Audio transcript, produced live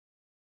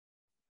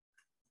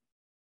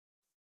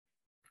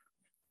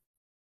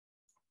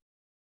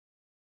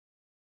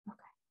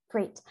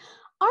Great.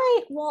 All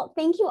right, well,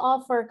 thank you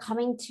all for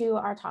coming to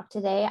our talk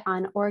today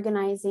on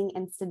organizing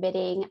and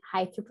submitting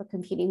high throughput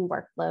computing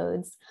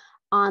workloads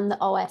on the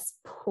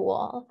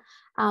OSPool.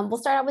 We'll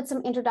start out with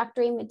some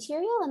introductory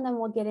material, and then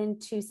we'll get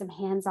into some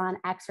hands-on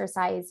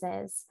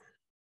exercises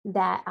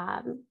that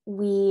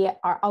we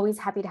are always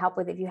happy to help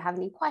with. If you have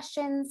any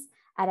questions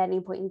at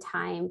any point in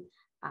time,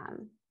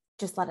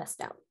 just let us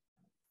know.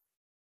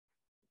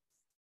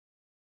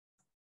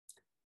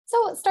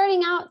 So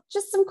starting out,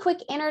 just some quick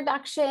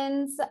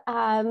introductions.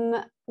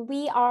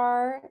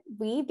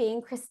 We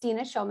being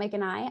Christina Shomek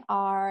and I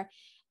are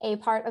a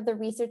part of the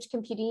research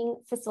computing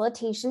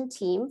facilitation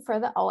team for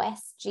the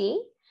OSG.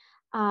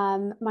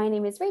 My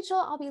name is Rachel.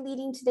 I'll be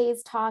leading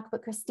today's talk,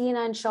 but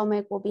Christina and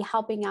Shomek will be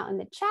helping out in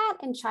the chat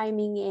and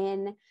chiming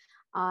in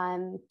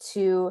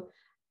to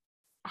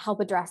help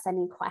address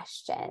any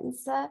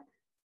questions.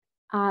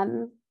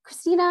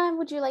 Christina,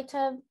 would you like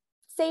to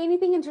say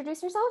anything,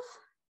 introduce yourself?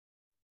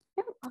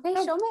 Okay,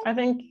 oh,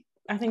 Shomek.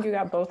 I think you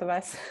got both of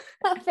us.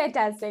 Oh,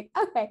 fantastic.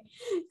 Okay,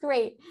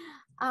 great.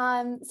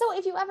 So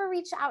if you ever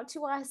reach out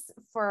to us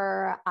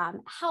for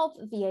help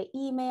via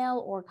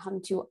email or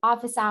come to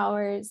office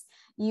hours,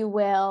 you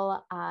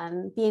will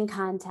be in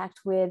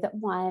contact with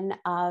one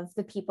of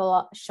the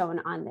people shown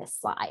on this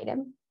slide.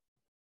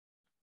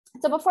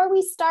 So before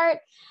we start,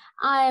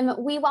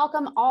 we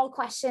welcome all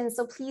questions,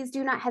 so please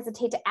do not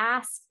hesitate to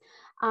ask.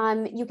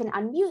 You can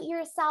unmute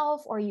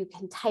yourself or you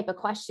can type a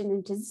question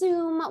into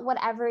Zoom,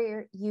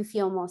 whatever you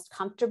feel most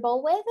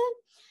comfortable with.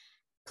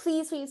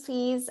 Please, please,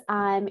 please,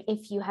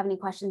 if you have any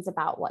questions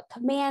about what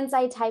commands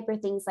I type or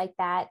things like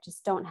that,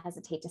 just don't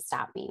hesitate to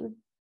stop me.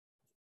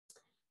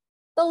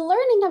 The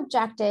learning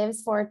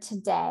objectives for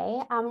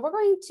today, we're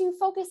going to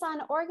focus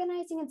on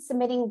organizing and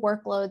submitting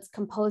workloads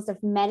composed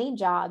of many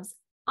jobs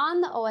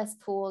on the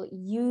OSPool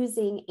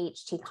using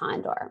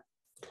HTCondor.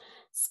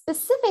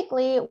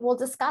 Specifically, we'll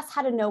discuss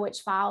how to know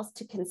which files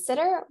to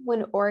consider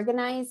when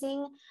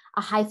organizing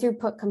a high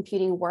throughput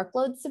computing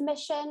workload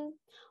submission.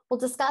 We'll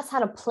discuss how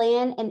to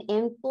plan and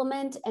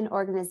implement an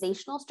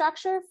organizational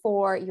structure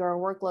for your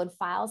workload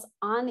files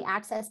on the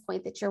access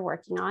point that you're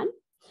working on.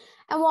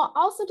 And we'll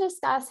also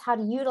discuss how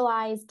to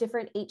utilize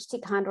different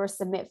HTCondor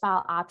submit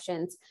file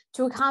options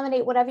to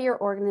accommodate whatever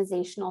your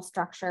organizational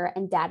structure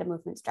and data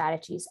movement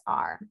strategies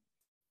are.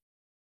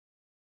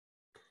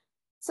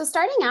 So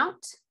starting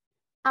out,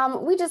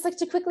 we just like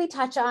to quickly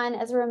touch on,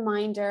 as a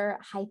reminder,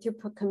 high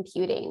throughput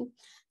computing.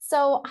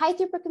 So high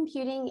throughput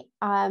computing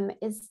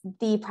is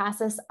the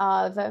process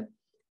of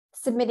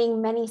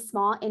submitting many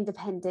small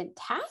independent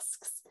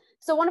tasks.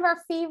 So one of our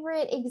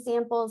favorite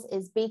examples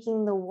is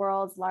baking the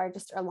world's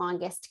largest or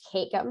longest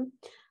cake.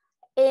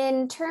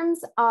 In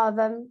terms of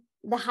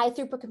the high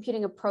throughput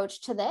computing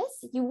approach to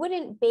this, you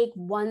wouldn't bake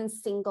one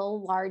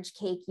single large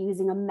cake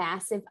using a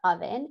massive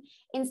oven.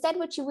 Instead,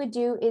 what you would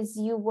do is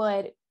you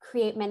would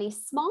create many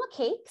small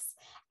cakes,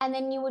 and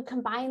then you would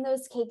combine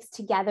those cakes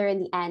together in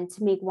the end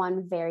to make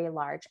one very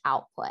large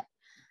output.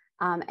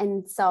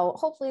 And so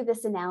hopefully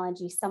this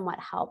analogy somewhat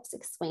helps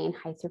explain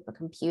high throughput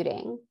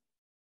computing.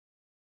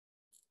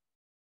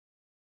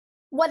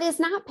 What is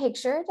not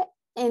pictured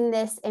in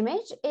this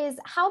image is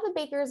how the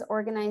bakers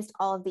organized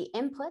all of the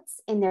inputs,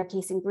 in their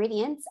case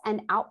ingredients,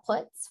 and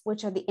outputs,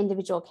 which are the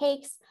individual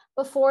cakes,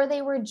 before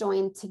they were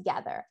joined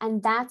together.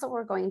 And that's what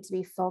we're going to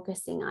be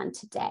focusing on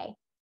today.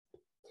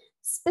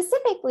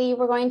 Specifically,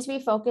 we're going to be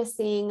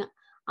focusing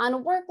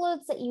on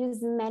workloads that use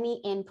many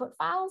input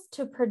files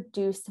to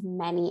produce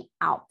many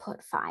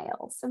output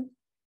files.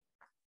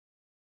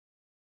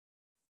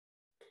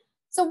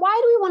 So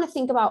why do we want to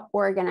think about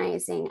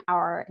organizing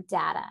our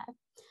data?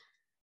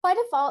 By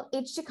default,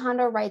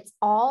 HTCondor writes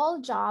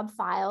all job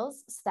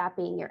files, so that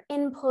being your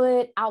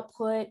input,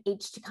 output,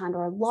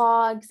 HTCondor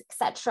logs,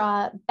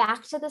 etc.,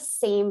 back to the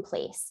same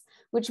place,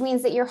 which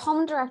means that your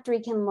home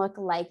directory can look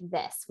like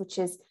this, which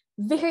is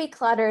very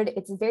cluttered.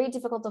 It's very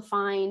difficult to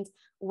find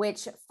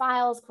which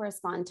files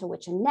correspond to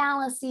which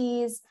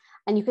analyses,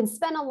 and you can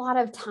spend a lot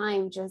of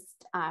time just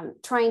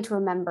trying to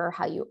remember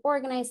how you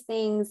organize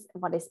things,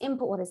 what is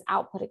input, what is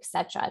output,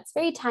 etc. It's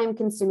very time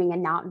consuming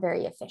and not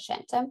very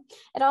efficient.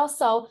 It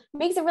also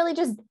makes it really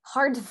just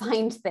hard to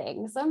find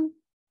things,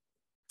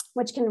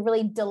 which can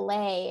really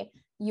delay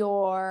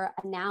your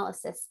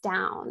analysis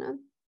down.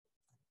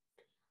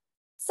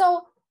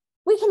 So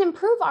we can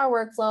improve our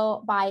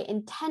workflow by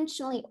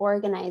intentionally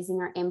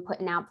organizing our input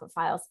and output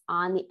files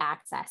on the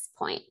access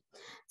point.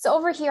 So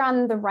over here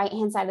on the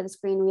right-hand side of the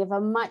screen, we have a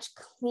much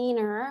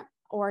cleaner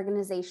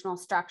organizational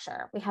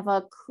structure. We have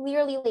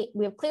clearly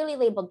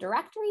labeled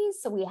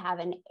directories. So we have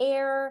an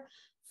error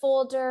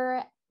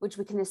folder, which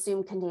we can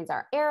assume contains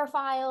our error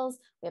files.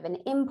 We have an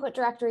input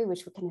directory,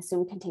 which we can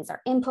assume contains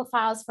our input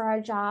files for our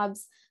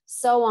jobs,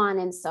 so on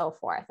and so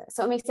forth.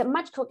 So it makes it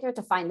much quicker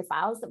to find the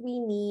files that we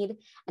need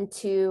and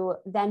to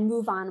then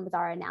move on with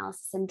our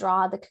analysis and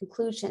draw the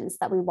conclusions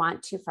that we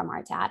want to from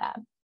our data.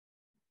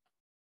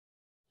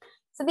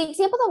 So the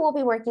example that we'll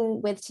be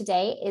working with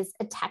today is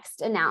a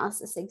text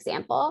analysis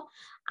example.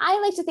 I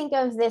like to think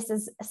of this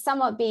as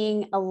somewhat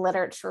being a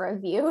literature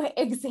review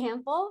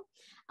example.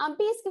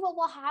 Basically what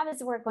we'll have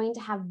is we're going to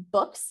have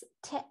books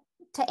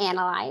to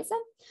analyze.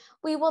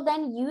 We will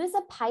then use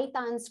a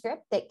Python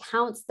script that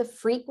counts the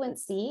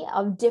frequency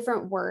of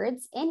different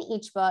words in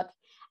each book,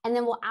 and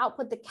then we'll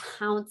output the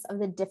counts of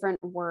the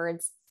different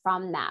words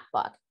from that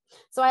book.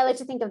 So I like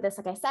to think of this,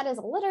 like I said, as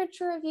a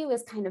literature review,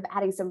 as kind of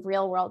adding some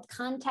real world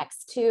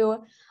context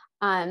to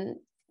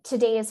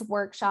today's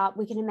workshop.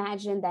 We can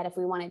imagine that if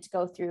we wanted to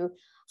go through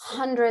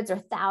hundreds or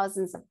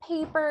thousands of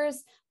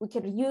papers, we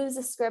could use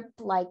a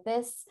script like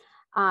this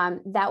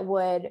that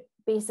would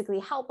basically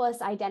help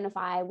us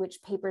identify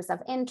which papers of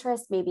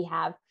interest maybe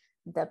have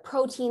the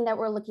protein that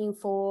we're looking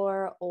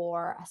for,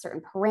 or a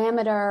certain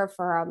parameter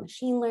for a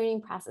machine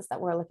learning process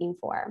that we're looking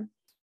for.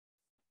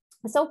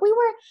 So if we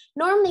were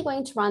normally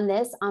going to run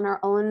this on our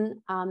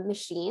own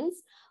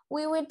machines,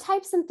 we would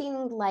type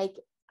something like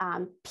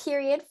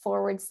period /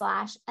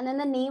 and then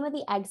the name of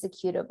the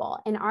executable.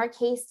 In our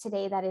case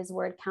today, that is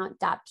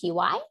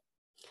wordcount.py.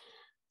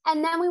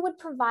 And then we would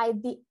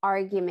provide the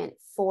argument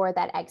for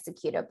that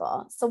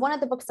executable. So one of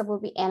the books that we'll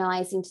be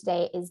analyzing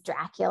today is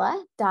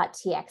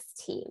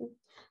Dracula.txt.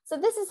 So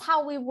this is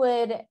how we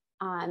would,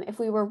 if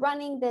we were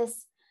running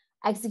this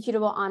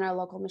executable on our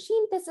local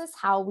machine, this is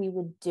how we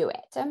would do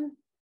it.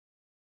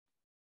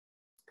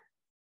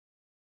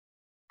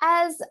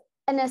 As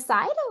an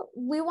aside,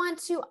 we want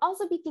to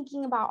also be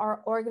thinking about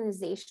our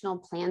organizational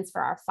plans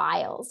for our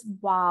files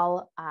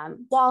while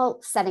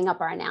setting up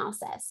our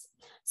analysis.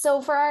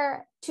 So for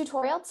our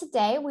tutorial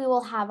today, we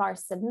will have our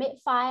submit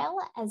file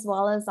as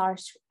well as our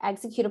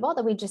executable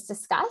that we just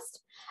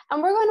discussed.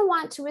 And we're going to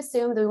want to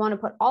assume that we want to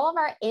put all of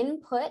our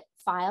input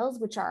files,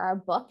 which are our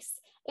books,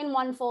 in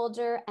one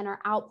folder, and our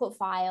output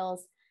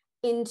files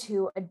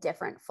into a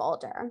different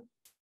folder.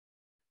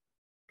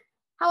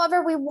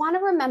 However, we want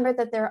to remember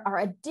that there are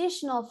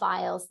additional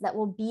files that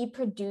will be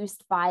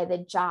produced by the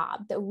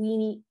job that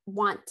we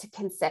want to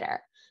consider.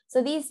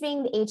 So these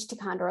being the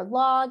HTCondor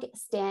log,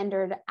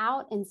 standard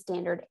out, and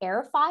standard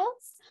error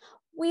files.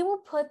 We will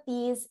put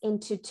these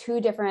into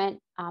two different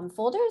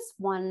folders,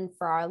 one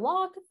for our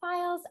log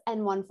files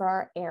and one for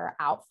our error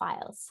out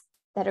files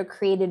that are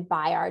created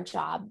by our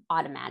job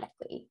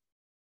automatically.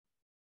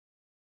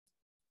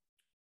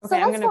 Okay, so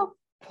I'm going to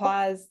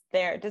pause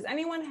there. Does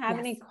anyone have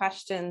any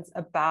questions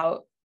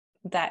about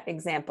that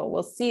example?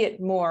 We'll see it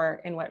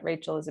more in what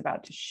Rachel is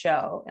about to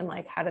show and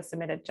like how to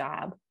submit a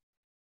job.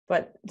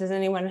 But does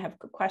anyone have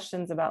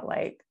questions about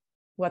like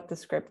what the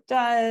script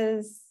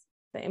does,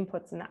 the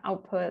inputs and the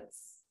outputs,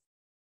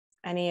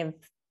 any of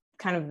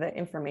kind of the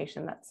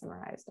information that's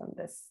summarized on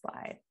this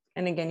slide?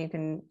 And again, you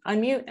can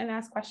unmute and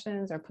ask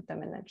questions or put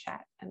them in the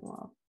chat and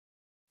we'll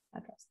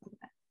address them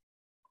then.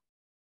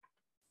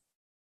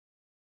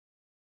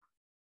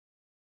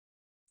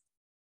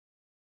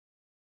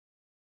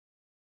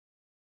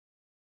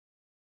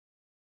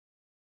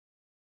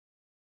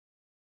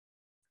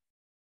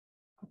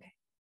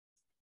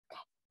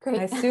 Great.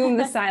 I assume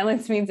the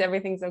silence means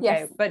everything's okay.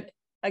 Yes. But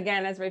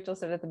again, as Rachel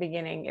said at the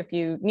beginning, if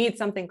you need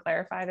something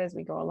clarified as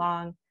we go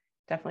along,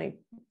 definitely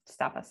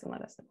stop us and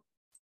let us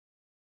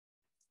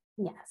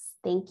know. Yes,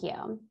 thank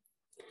you.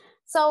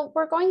 So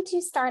we're going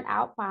to start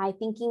out by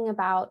thinking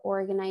about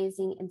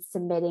organizing and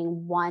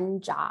submitting one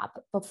job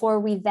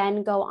before we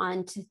then go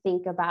on to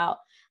think about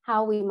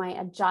how we might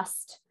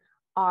adjust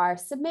our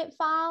submit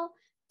file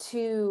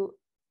to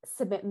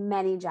submit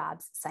many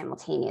jobs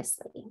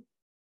simultaneously.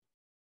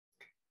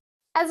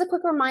 As a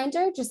quick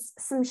reminder, just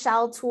some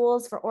shell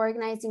tools for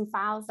organizing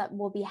files that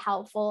will be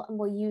helpful, and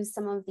we'll use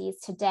some of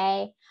these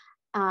today.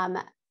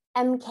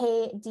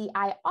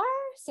 MKDIR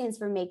stands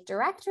for make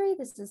directory.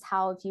 This is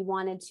how if you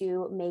wanted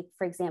to make,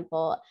 for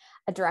example,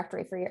 a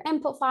directory for your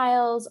input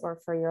files or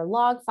for your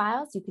log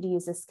files, you could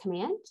use this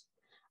command.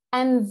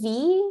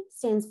 MV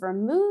stands for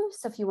move.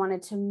 So if you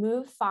wanted to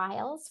move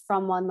files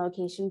from one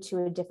location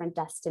to a different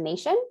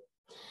destination.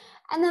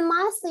 And then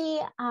lastly,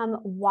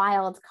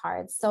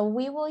 wildcards. So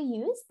we will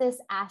use this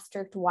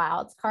asterisk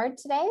wildcard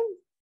today.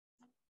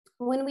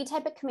 When we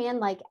type a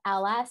command like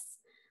ls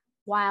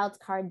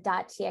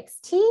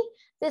wildcard.txt,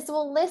 this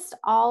will list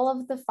all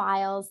of the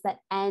files that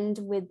end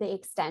with the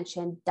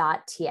extension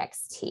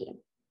 .txt.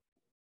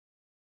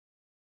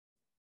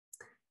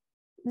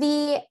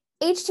 The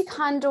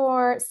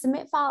HTCondor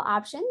submit file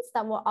options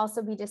that we'll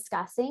also be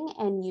discussing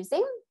and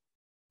using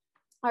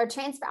are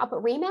transfer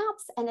output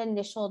remaps and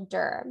initial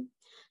dir.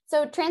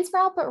 So transfer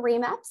output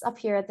remaps up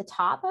here at the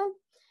top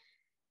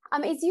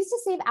is used to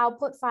save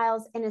output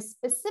files in a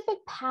specific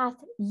path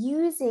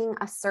using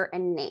a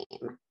certain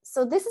name.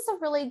 So this is a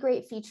really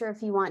great feature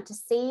if you want to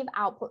save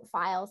output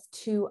files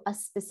to a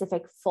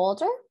specific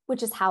folder,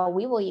 which is how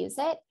we will use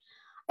it.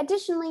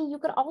 Additionally, you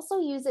could also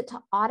use it to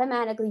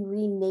automatically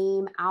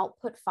rename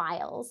output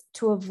files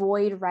to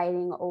avoid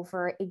writing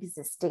over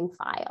existing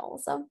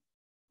files.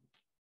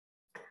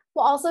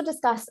 We'll also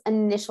discuss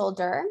initial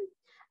dir.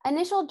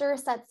 Initial dir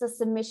sets the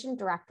submission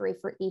directory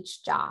for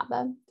each job.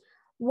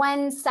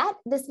 When set,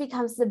 this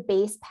becomes the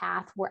base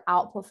path where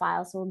output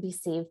files will be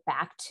saved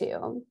back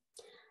to.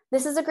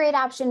 This is a great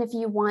option if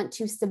you want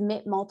to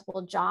submit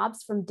multiple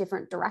jobs from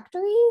different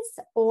directories,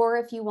 or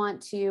if you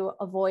want to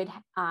avoid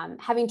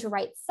having to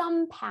write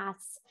some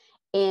paths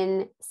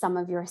in some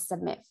of your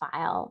submit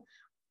file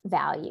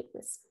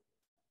values.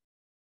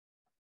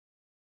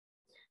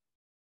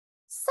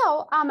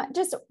 So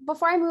just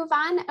before I move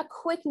on, a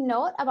quick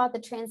note about the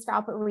transfer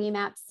output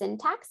remap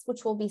syntax,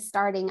 which we'll be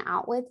starting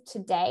out with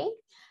today.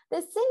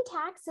 The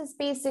syntax is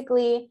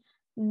basically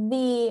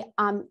the,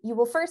 you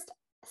will first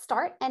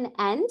start and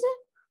end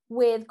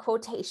with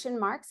quotation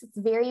marks. It's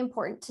very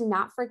important to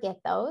not forget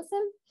those.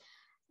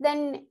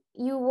 Then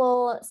you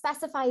will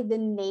specify the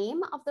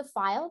name of the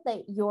file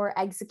that your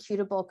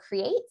executable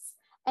creates,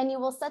 and you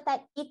will set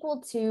that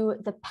equal to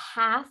the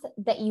path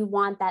that you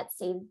want that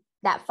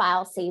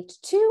file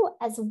saved to,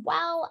 as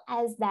well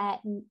as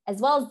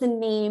the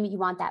name you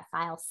want that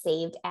file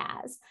saved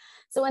as.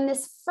 So in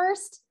this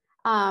first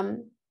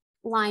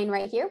line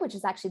right here, which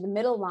is actually the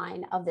middle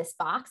line of this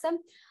box,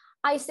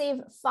 I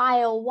save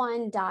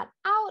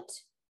file1.out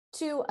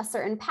to a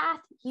certain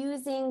path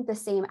using the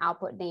same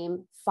output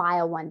name,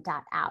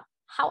 file1.out.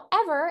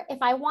 However,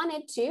 if I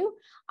wanted to,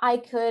 I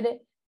could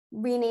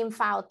rename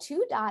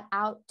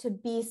file2.out to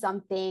be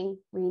something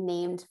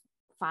renamed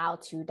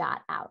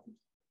file2.out.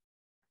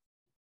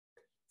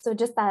 So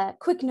just a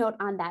quick note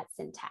on that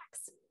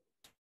syntax.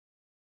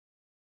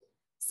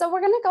 So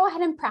we're going to go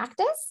ahead and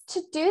practice.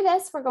 To do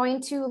this, we're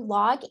going to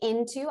log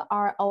into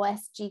our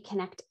OSG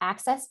Connect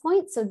access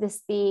point. So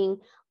this being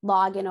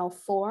login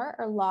 04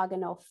 or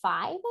login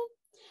 05.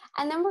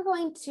 And then we're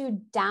going to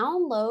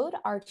download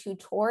our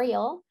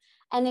tutorial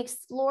and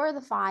explore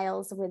the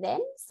files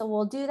within. So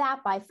we'll do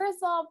that by, first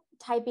of all,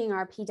 typing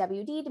our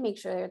PWD to make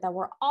sure that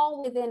we're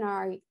all within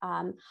our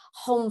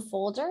home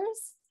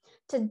folders.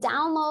 To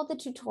download the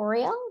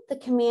tutorial, the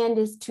command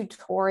is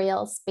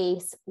tutorial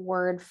space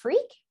word freak.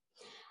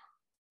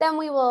 Then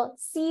we will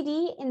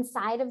CD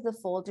inside of the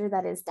folder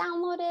that is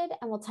downloaded,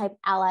 and we'll type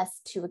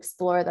ls to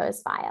explore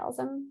those files.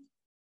 And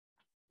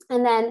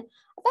then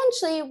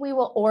eventually we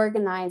will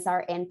organize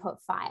our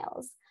input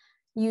files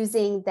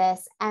using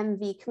this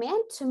mv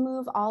command to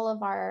move all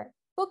of our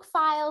book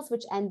files,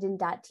 which end in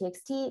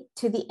 .txt,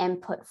 to the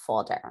input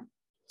folder.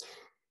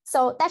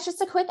 So that's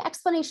just a quick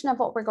explanation of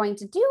what we're going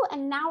to do.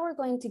 And now we're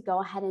going to go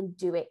ahead and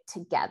do it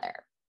together.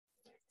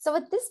 So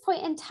at this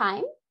point in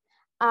time,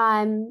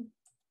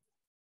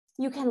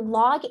 you can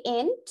log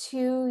in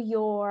to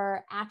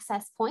your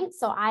access point.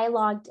 So I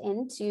logged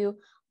into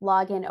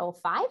login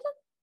 05.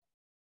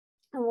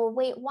 And we'll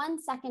wait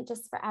 1 second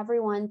just for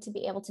everyone to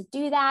be able to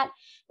do that.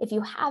 If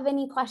you have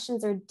any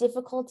questions or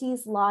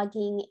difficulties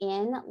logging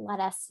in, let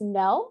us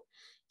know.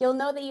 You'll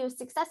know that you've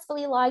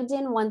successfully logged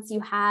in once you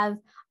have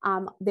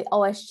the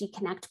OSG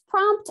Connect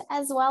prompt,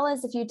 as well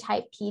as if you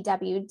type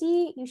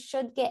PWD, you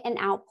should get an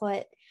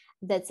output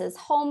that says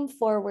home /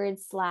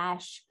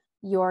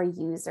 your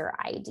user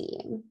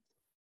ID.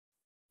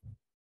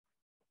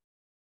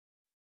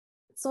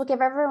 So we'll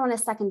give everyone a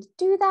second to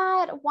do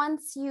that.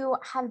 Once you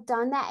have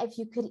done that, if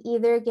you could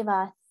either give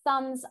a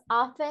thumbs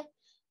up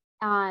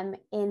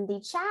in the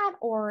chat,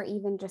 or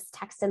even just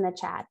text in the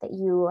chat that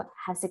you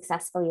have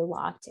successfully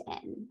logged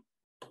in.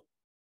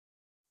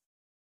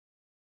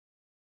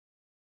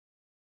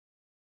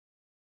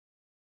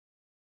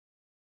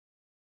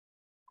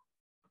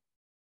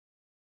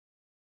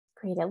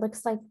 Great, it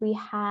looks like we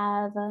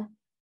have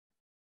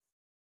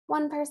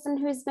one person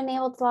who's been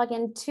able to log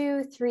in,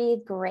 2,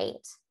 3,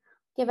 great.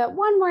 Give it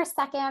one more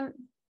second.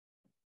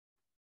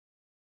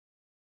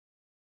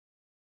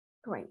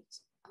 Great,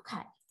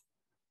 okay.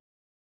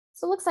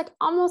 So it looks like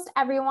almost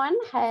everyone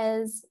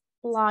has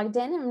logged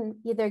in and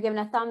either given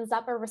a thumbs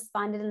up or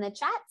responded in the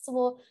chat. So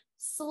we'll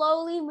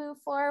slowly move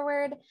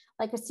forward.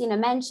 Like Christina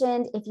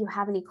mentioned, if you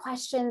have any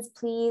questions,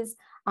 please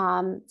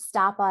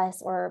stop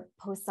us or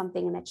post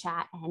something in the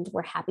chat and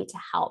we're happy to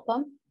help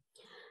them.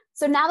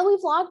 So now that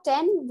we've logged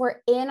in,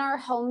 we're in our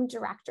home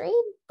directory.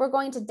 We're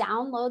going to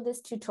download this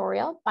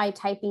tutorial by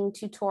typing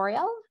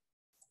tutorial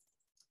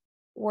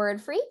word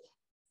freak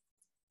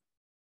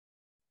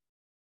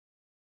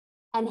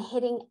and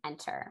hitting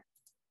enter.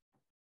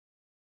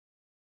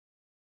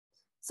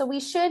 So we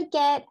should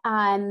get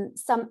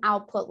some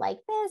output like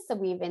this. So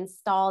we've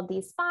installed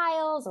these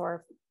files,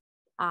 or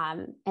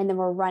and then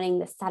we're running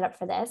the setup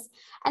for this.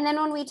 And then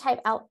when we type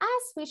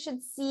ls, we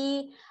should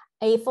see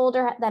a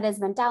folder that has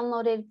been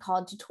downloaded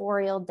called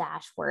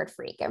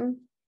tutorial-wordfreak.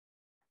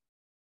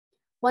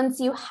 Once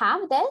you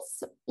have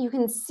this, you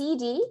can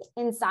CD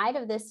inside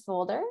of this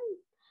folder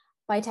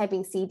by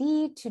typing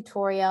CD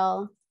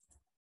tutorial-wordfreak.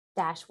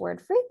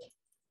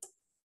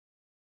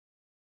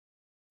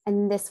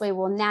 And this way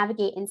we'll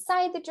navigate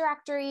inside the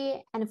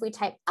directory. And if we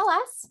type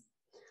ls,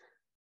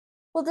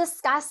 we'll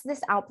discuss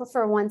this output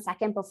for 1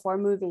 second before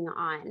moving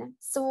on.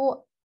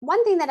 So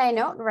one thing that I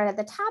note right at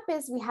the top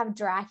is we have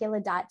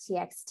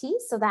Dracula.txt.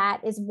 So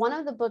that is one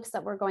of the books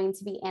that we're going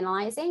to be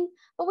analyzing,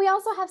 but we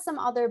also have some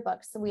other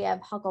books. So we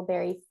have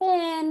Huckleberry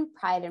Finn,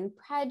 Pride and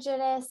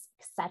Prejudice,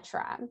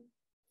 etc.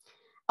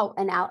 Oh,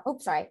 and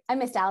sorry, I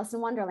missed Alice in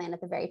Wonderland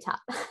at the very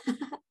top.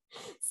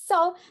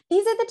 So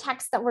these are the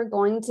texts that we're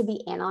going to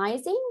be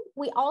analyzing.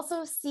 We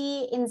also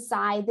see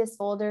inside this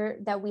folder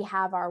that we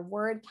have our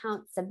word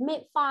count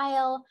submit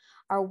file,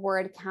 our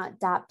word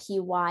count.py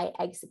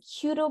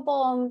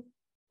executable.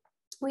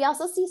 We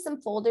also see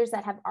some folders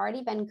that have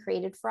already been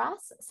created for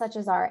us, such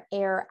as our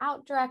error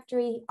out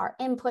directory, our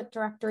input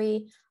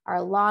directory,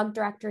 our log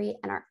directory,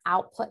 and our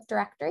output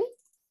directory.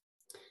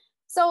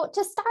 So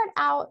to start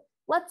out,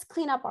 let's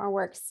clean up our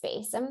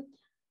workspace and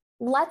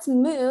let's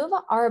move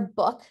our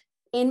book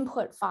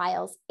input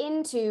files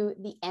into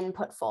the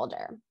input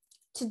folder.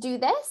 To do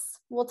this,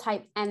 we'll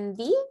type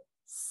mv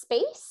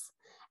space,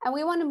 and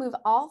we want to move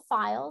all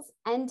files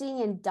ending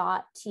in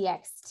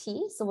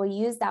 .txt. So we'll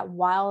use that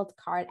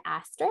wildcard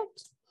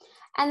asterisk,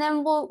 and then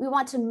we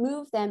want to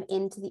move them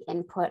into the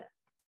input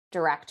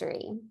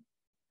directory.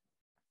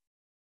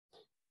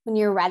 When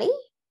you're ready,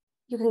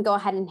 you can go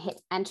ahead and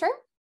hit enter.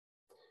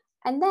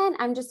 And then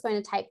I'm just going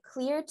to type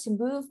clear to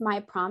move my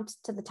prompt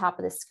to the top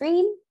of the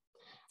screen.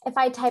 If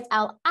I type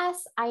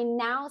ls, I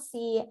now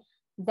see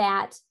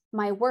that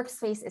my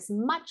workspace is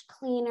much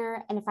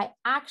cleaner. And if I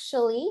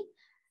actually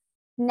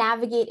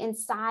navigate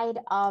inside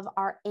of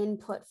our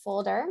input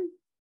folder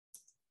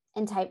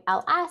and type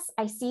ls,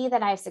 I see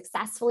that I've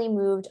successfully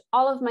moved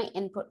all of my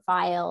input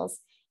files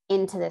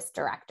into this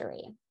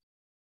directory.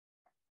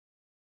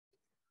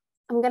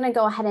 I'm going to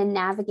go ahead and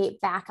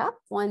navigate back up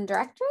one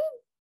directory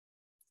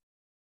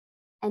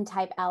and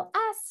type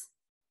ls,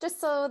 just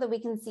so that we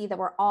can see that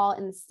we're all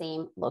in the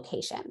same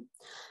location.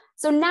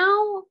 So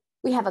now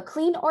we have a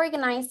clean,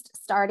 organized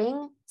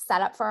starting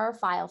setup for our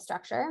file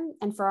structure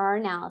and for our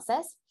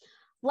analysis.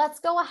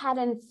 Let's go ahead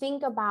and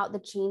think about the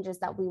changes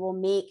that we will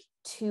make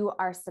to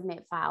our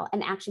submit file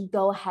and actually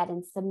go ahead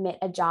and submit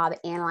a job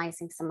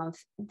analyzing some of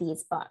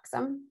these books.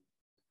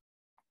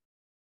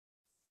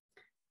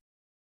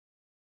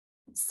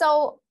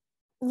 So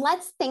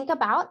let's think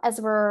about, as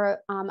we're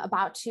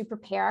about to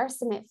prepare our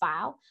submit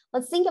file,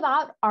 let's think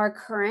about our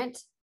current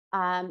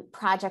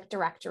project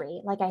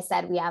directory. Like I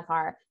said, we have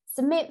our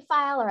submit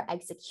file or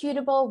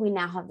executable. We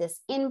now have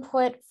this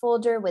input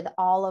folder with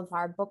all of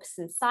our books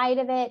inside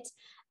of it,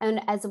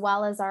 and as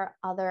well as our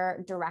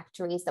other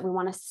directories that we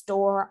want to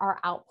store our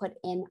output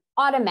in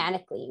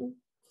automatically.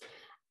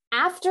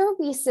 After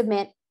we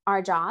submit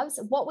our jobs,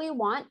 what we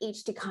want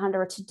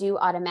HTCondor to do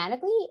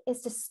automatically is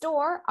to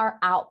store our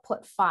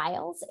output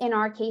files. In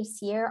our case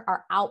here,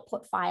 our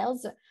output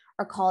files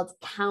are called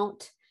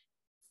count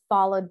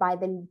followed by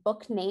the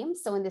book name.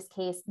 So in this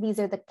case, these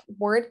are the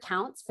word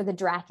counts for the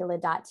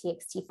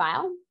Dracula.txt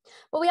file.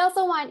 But we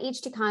also want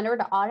HTCondor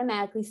to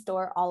automatically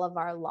store all of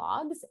our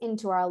logs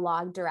into our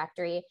log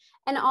directory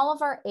and all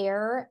of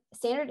our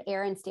standard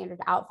error and standard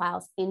out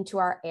files into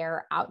our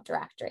error out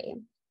directory.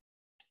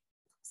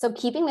 So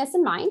keeping this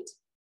in mind,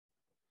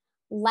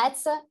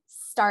 let's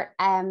start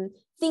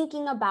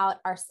thinking about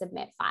our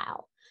submit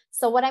file.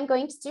 So what I'm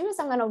going to do is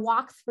I'm going to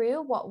walk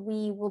through what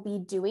we will be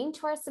doing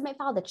to our submit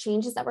file, the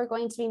changes that we're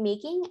going to be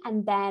making,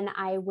 and then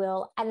I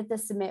will edit the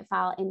submit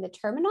file in the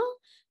terminal.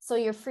 So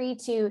you're free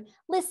to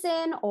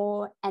listen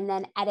and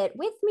then edit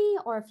with me,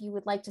 or if you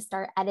would like to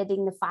start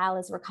editing the file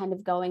as we're kind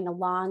of going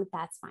along,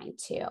 that's fine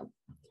too.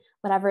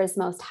 Whatever is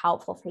most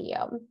helpful for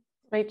you.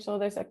 Rachel,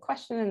 there's a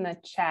question in the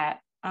chat.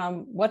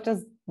 What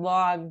does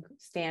log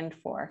stand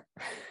for?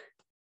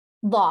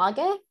 Log?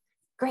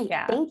 Great,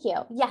 yeah. Thank you.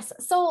 Yes,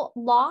 so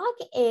log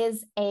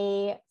is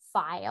a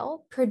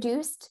file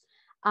produced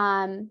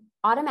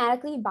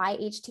automatically by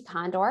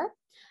HTCondor.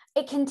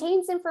 It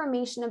contains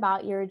information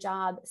about your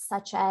job,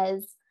 such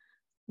as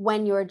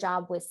when your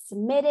job was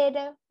submitted,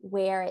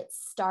 where it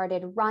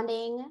started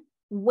running,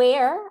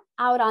 where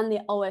out on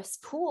the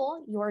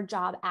OSPool your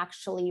job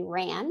actually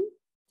ran.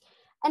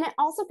 And it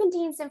also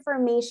contains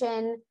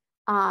information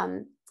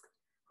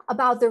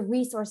about the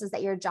resources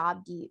that your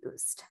job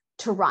used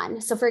to run.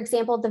 So for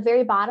example, at the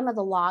very bottom of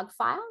the log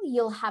file,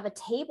 you'll have a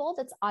table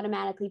that's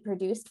automatically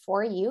produced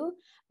for you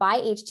by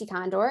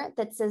HTCondor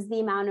that says the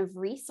amount of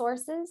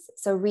resources.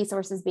 So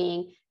resources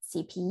being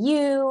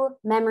CPU,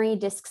 memory,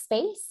 disk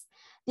space,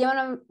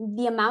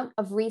 the amount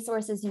of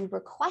resources you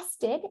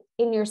requested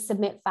in your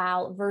submit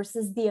file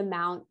versus the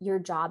amount your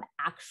job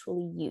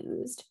actually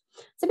used.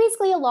 So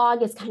basically a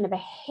log is kind of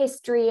a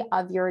history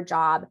of your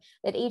job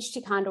that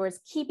HTCondor is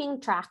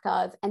keeping track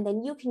of, and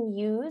then you can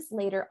use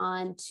later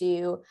on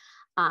to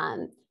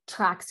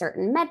track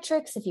certain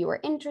metrics if you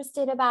were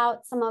interested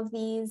about some of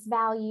these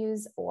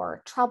values,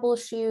 or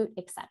troubleshoot,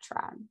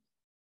 etc.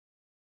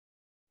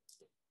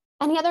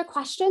 Any other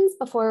questions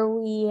before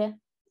we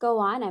go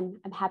on?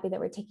 I'm happy that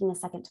we're taking a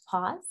second to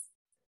pause.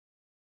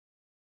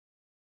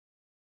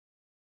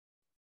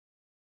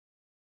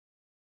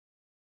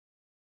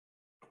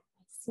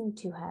 Seem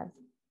to have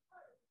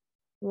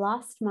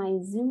lost my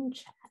Zoom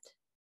chat.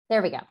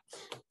 There we go.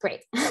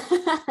 Great.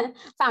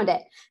 Found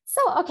it.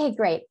 So, okay,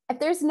 great. If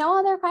there's no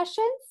other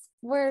questions,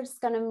 we're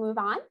just going to move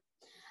on.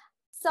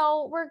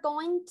 So we're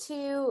going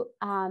to,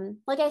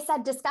 like I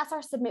said, discuss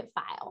our submit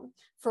file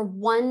for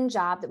one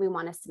job that we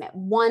want to submit,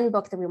 one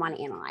book that we want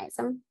to analyze.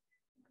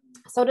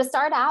 So to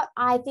start out,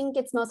 I think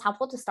it's most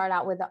helpful to start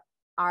out with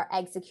our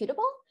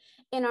executable.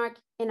 In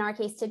our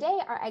case today,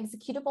 our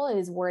executable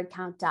is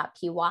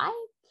word_count.py.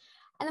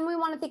 And then we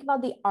want to think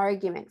about the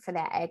argument for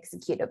that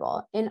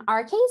executable. In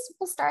our case,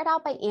 we'll start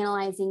out by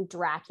analyzing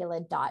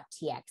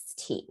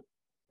Dracula.txt.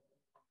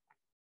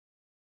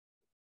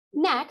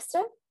 Next,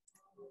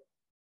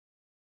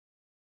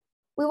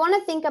 we want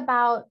to think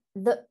about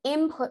the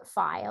input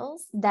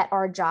files that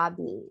our job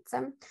needs.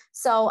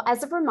 So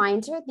as a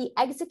reminder, the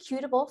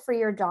executable for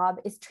your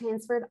job is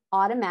transferred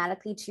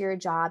automatically to your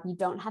job. You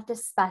don't have to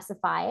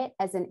specify it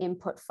as an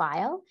input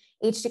file.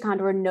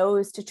 HTCondor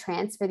knows to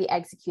transfer the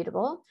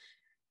executable.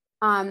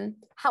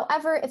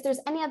 However, if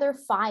there's any other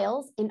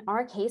files, in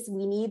our case,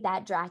 we need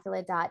that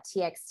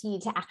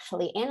Dracula.txt to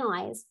actually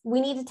analyze.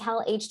 We need to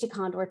tell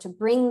HTCondor to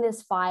bring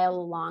this file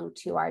along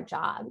to our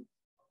job.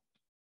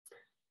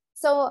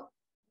 So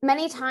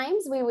many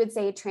times we would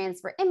say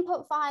transfer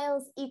input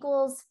files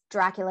equals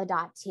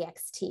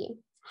Dracula.txt.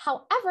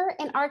 However,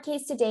 in our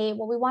case today,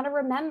 what we want to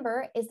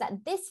remember is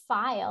that this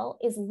file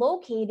is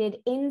located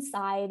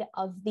inside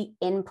of the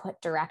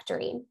input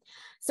directory.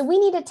 So we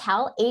need to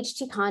tell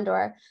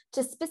HTCondor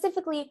to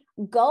specifically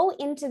go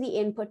into the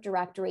input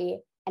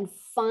directory and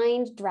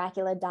find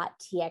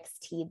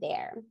Dracula.txt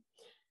there.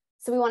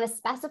 So we want to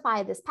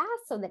specify this path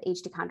so that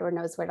HTCondor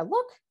knows where to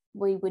look.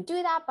 We would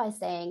do that by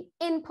saying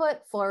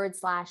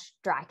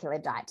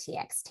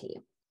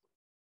input/Dracula.txt.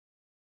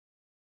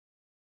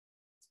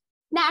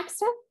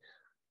 Next,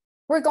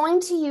 we're going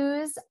to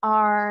use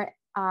our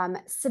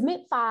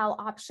submit file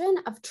option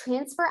of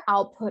transfer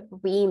output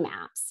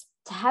remaps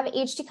to have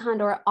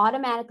HTCondor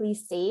automatically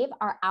save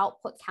our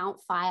output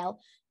count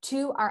file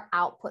to our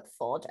output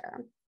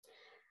folder.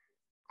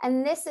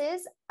 And this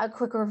is a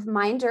quick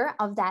reminder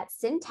of that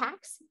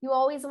syntax. You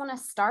always want to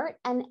start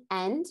and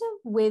end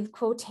with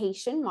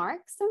quotation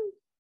marks.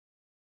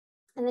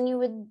 And then you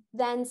would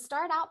then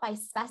start out by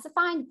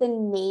specifying the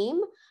name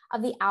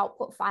of the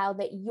output file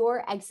that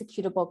your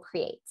executable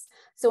creates.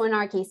 So in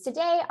our case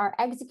today, our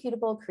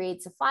executable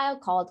creates a file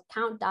called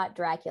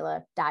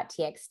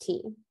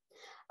count.dracula.txt. And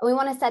we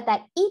want to set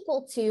that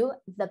equal to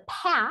the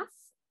path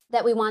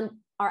that we want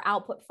our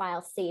output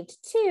file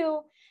saved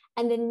to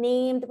and the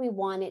name that we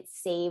want it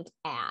saved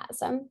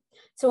as.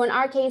 So in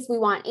our case, we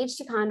want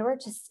HTCondor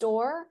to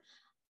store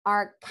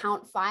our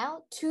count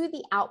file to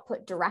the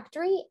output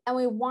directory, and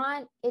we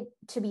want it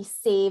to be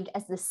saved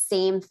as the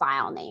same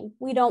file name.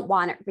 We don't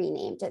want it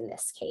renamed in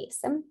this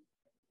case.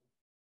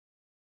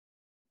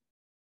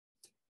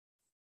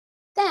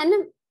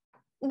 Then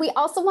we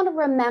also want to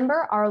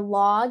remember our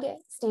log,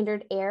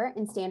 standard error,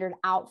 and standard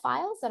out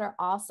files that are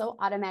also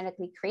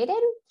automatically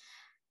created.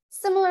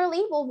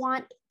 Similarly, we'll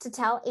want to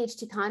tell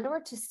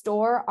HTCondor to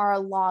store our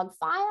log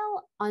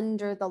file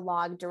under the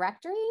log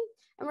directory.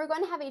 And we're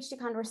going to have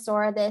HTCondor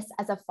store this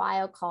as a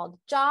file called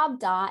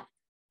job.procid.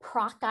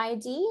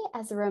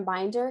 As a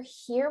reminder,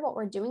 here what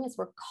we're doing is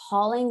we're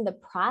calling the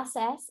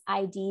process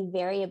ID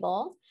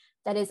variable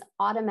that is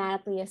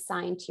automatically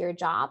assigned to your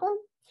job.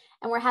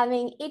 And we're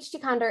having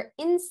HTCondor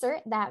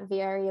insert that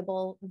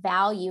variable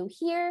value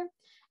here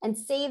and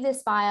save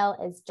this file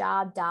as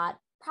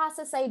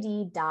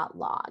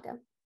job.processid.log.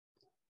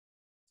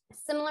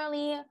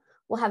 Similarly,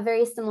 we'll have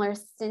very similar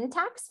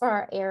syntax for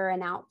our error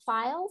and out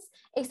files,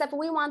 except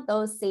we want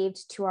those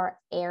saved to our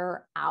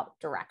error out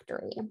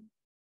directory.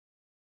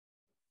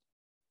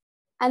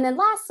 And then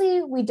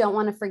lastly, we don't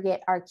want to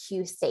forget our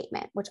queue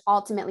statement, which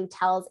ultimately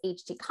tells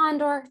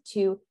HTCondor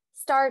to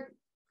start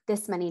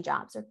this many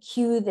jobs or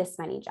queue this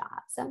many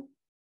jobs.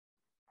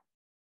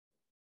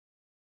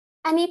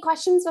 Any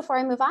questions before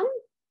I move on?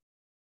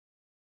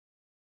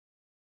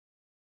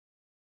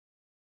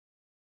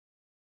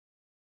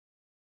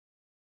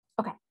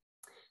 Okay.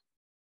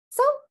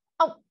 So,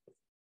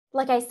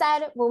 like I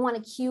said, we'll want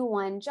to queue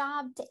one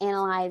job to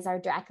analyze our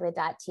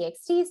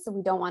Dracula.txt, so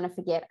we don't want to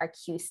forget our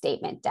queue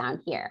statement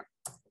down here.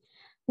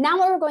 Now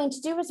what we're going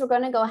to do is we're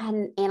going to go ahead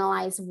and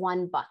analyze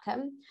one bucket.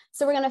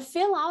 So we're going to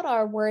fill out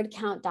our word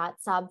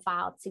count.sub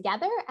file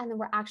together, and then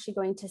we're actually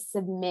going to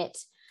submit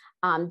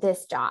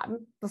this job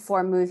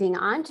before moving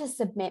on to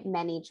submit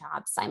many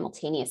jobs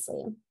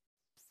simultaneously.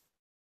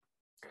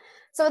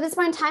 So at this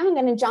point in time, I'm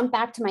going to jump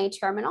back to my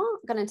terminal.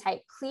 I'm going to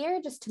type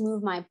clear just to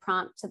move my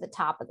prompt to the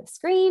top of the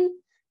screen,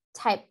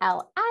 type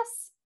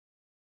ls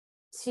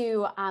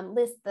to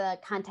list the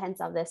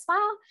contents of this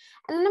file.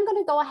 And then I'm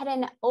going to go ahead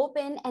and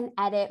open and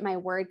edit my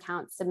word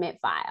count submit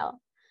file.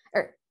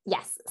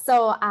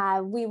 So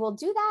we will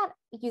do that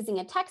using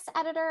a text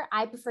editor.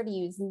 I prefer to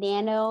use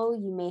Nano.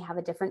 You may have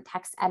a different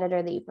text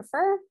editor that you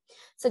prefer.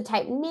 So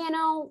type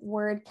nano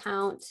word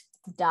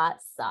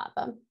count.sub.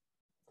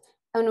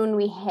 And when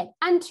we hit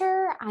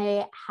enter,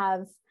 I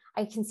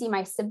can see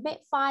my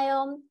submit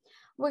file.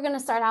 We're going to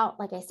start out,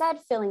 like I said,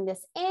 filling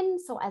this in.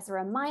 So as a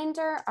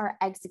reminder, our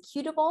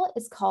executable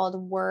is called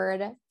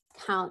word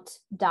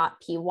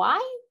count.py.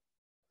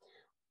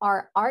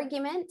 Our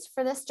argument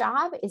for this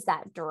job is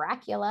that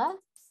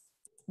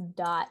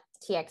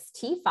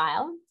Dracula.txt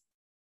file.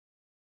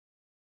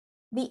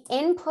 The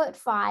input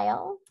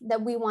file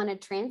that we want to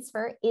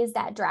transfer is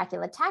that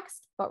Dracula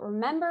text, but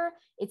remember,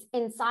 it's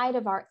inside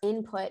of our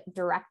input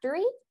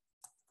directory.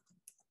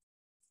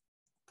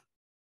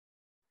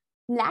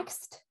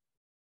 Next,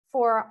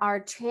 for our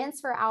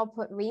transfer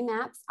output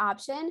remaps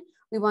option,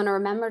 we want to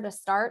remember to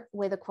start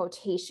with a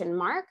quotation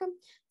mark,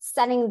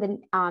 setting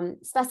the,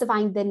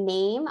 specifying the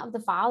name of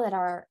the file that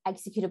our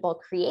executable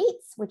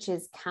creates, which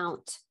is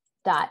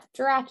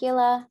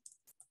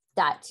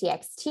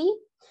count.dracula.txt,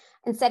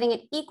 and setting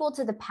it equal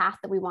to the path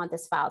that we want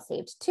this file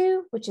saved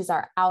to, which is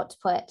our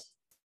output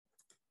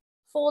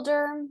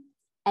folder,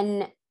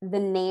 and the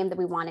name that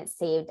we want it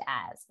saved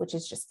as, which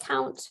is just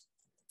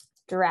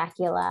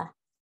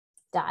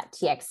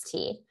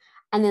count.dracula.txt.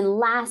 And then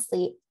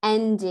lastly,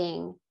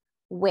 ending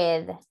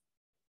with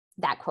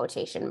that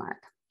quotation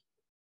mark.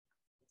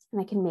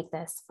 And I can make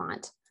this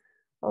font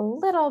a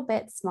little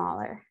bit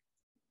smaller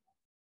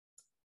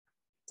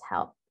to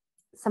help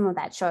some of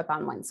that show up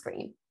on one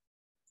screen.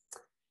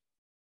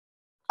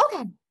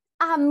 Okay,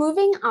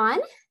 moving on,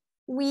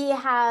 we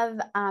have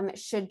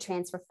should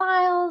transfer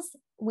files.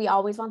 We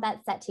always want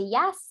that set to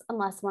yes,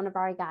 unless one of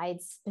our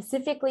guides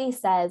specifically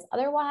says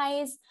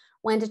otherwise.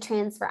 When to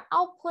transfer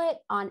output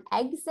on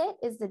exit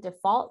is the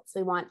default.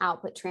 So we want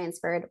output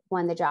transferred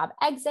when the job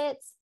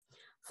exits.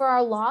 For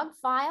our log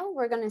file,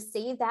 we're going to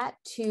save that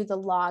to the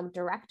log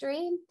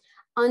directory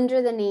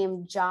under the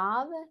name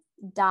job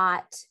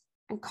dot,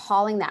 and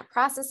calling that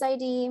process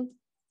ID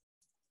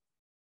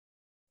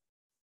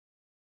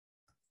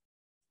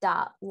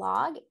dot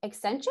log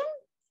extension.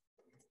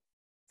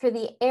 For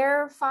the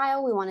error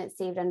file, we want it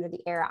saved under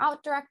the error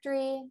out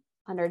directory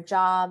under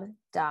job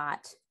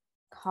dot,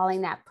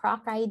 calling that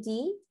proc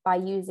ID by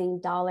using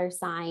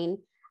 $,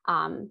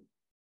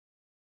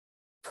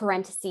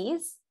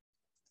 parentheses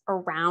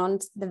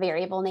around the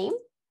variable name,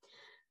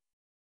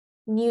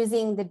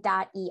 using the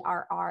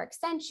 .err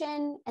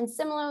extension. And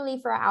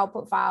similarly for our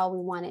output file, we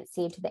want it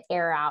saved to the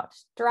error out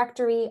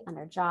directory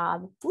under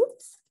job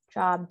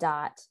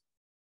dot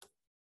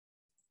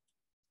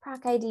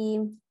proc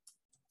ID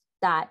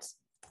dot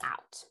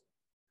out.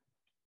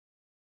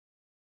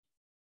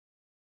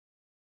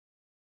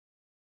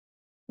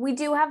 We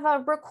do have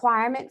a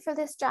requirement for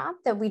this job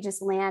that we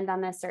just land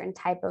on a certain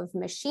type of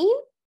machine.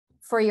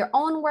 For your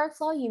own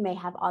workflow, you may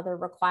have other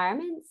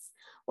requirements.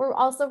 We're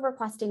also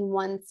requesting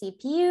one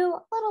CPU,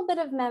 a little bit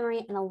of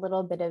memory, and a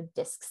little bit of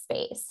disk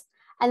space.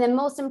 And then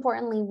most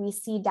importantly, we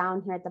see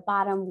down here at the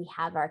bottom, we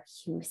have our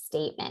queue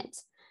statement.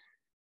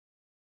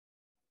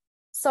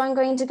 So I'm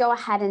going to go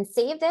ahead and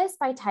save this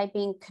by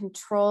typing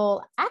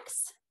Control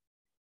X.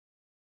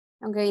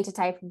 I'm going to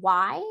type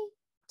Y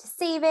to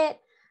save it,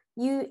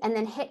 and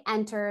then hit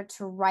enter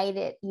to write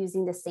it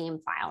using the same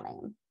file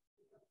name.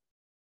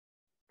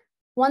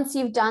 Once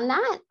you've done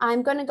that,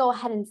 I'm going to go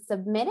ahead and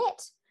submit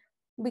it.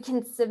 We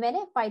can submit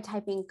it by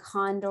typing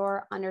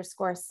condor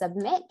 _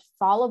 submit,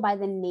 followed by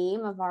the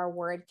name of our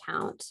word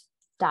count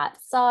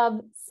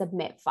 .sub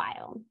submit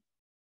file.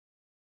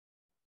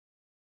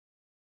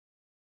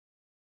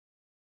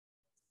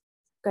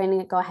 Going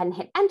to go ahead and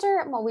hit enter.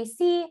 And what we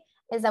see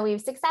is that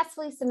we've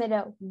successfully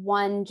submitted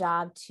one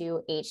job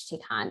to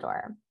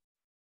HTCondor.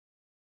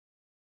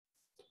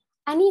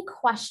 Any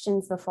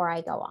questions before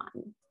I go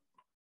on?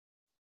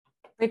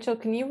 Rachel,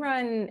 can you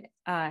run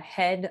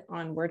head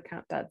on word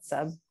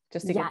count.sub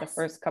just to get the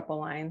first couple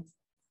lines?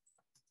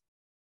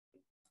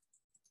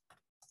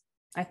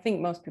 I think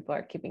most people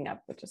are keeping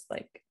up, but just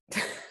like,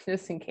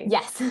 just in case.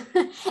 Yes,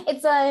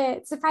 it's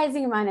a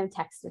surprising amount of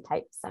text to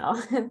type, so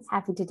I'm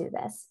happy to do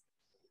this.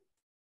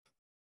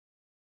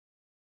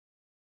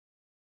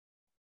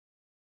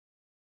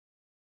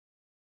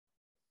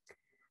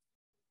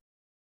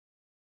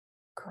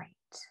 Great.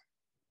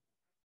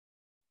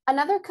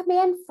 Another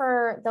command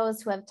for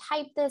those who have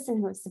typed this and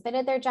who have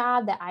submitted their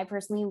job that I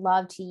personally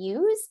love to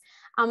use,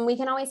 we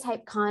can always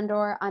type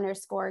condor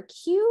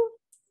 _ queue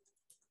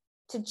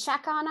to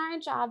check on our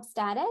job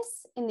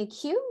status in the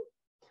queue.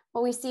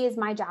 What we see is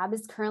my job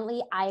is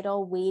currently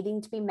idle,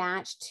 waiting to be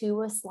matched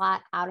to a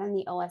slot out in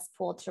the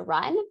OSPool to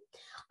run.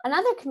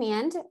 Another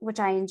command, which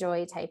I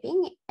enjoy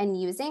typing and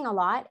using a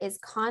lot, is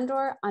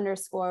condor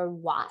 _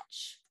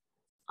 watch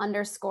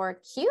 _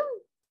 queue.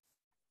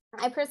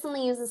 I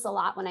personally use this a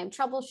lot when I'm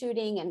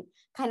troubleshooting and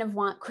kind of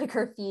want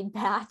quicker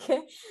feedback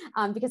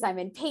because I'm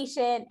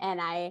impatient and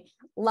I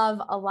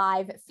love a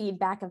live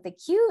feedback of the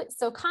queue.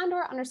 So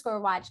condor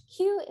 _ watch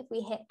queue, if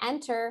we hit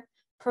enter,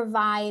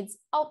 provides,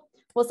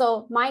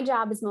 so my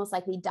job is most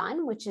likely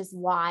done, which is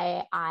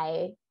why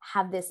I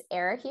have this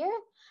error here.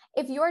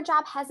 If your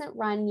job hasn't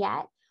run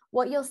yet,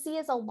 what you'll see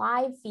is a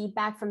live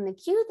feedback from the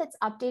queue that's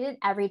updated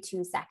every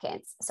 2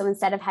 seconds. So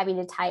instead of having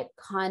to type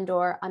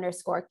condor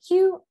 _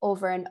 queue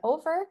over and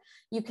over,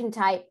 you can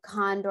type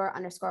condor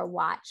 _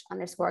 watch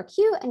 _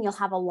 queue, and you'll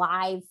have a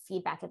live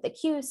feedback at the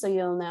queue. So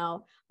you'll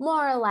know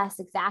more or less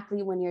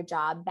exactly when your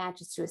job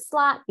matches to a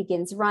slot,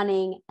 begins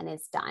running, and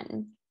is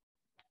done.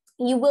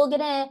 You will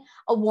get a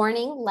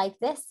warning like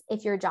this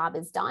if your job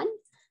is done.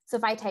 So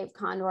if I type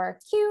condor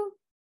queue,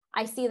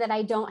 I see that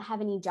I don't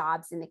have any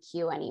jobs in the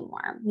queue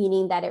anymore,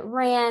 meaning that it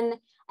ran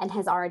and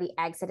has already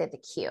exited the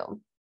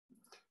queue.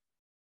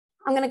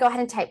 I'm going to go ahead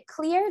and type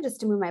clear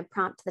just to move my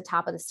prompt to the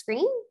top of the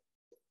screen.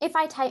 If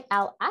I type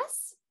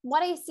ls,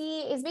 what I see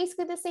is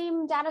basically the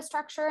same data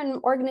structure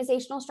and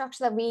organizational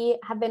structure that we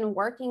have been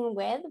working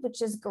with,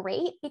 which is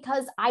great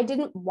because I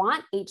didn't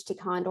want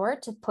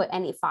HTCondor to put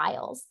any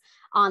files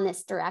on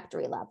this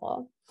directory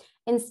level.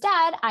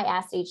 Instead, I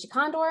asked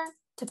HTCondor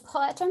to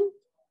put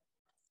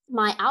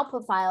my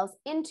output files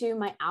into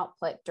my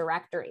output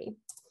directory.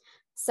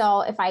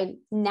 So if I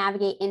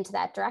navigate into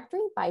that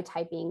directory by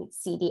typing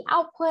cd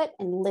output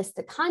and list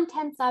the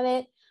contents of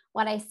it,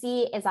 what I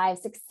see is I've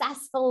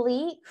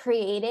successfully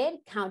created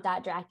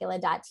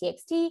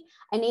count.dracula.txt,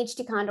 and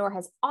HTCondor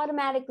has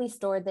automatically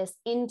stored this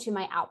into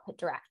my output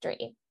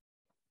directory.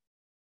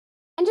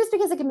 And just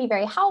because it can be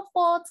very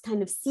helpful to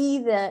kind of see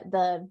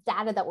the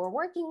data that we're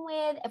working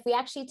with, if we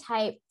actually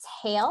type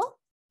tail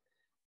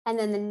and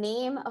then the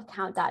name of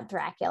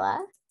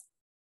count.dracula,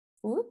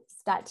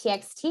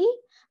 .txt,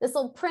 this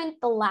will print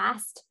the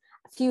last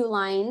few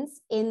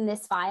lines in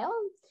this file.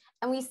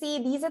 And we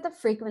see these are the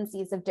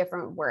frequencies of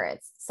different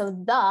words. So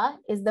the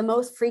is the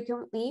most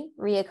frequently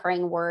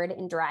reoccurring word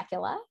in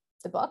Dracula,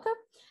 the book,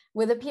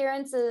 with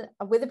appearing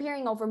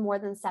over more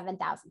than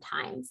 7,000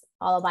 times,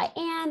 followed by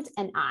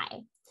and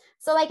I.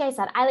 So like I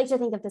said, I like to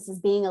think of this as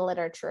being a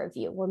literature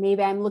review, where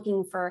maybe I'm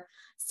looking for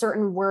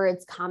certain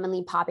words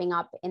commonly popping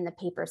up in the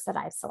papers that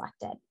I've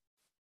selected.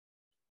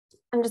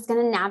 I'm just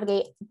going to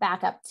navigate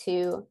back up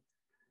to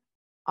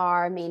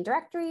our main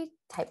directory,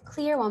 type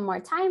clear one more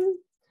time.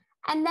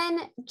 And then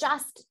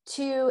just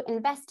to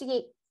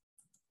investigate,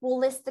 we'll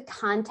list the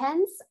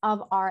contents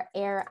of our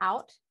air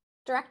out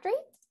directory.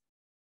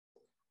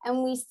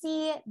 And we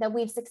see that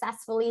we've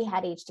successfully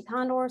had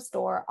HTCondor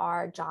store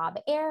our job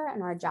air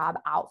and our job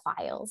out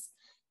files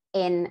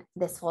in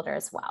this folder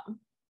as well.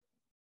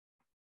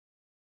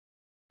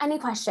 Any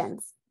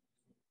questions?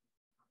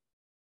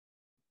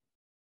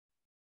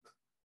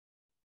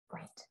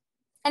 Great.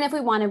 And if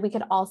we wanted, we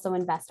could also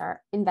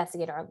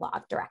investigate our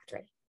log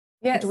directory.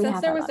 Yeah, since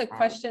there was a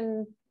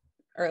question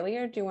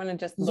earlier, do you want to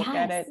just look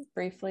at it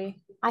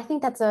briefly? I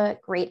think that's a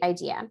great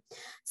idea.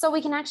 So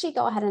we can actually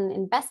go ahead and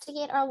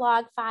investigate our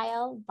log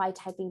file by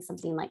typing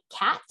something like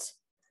cat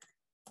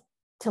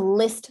to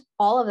list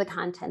all of the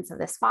contents of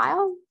this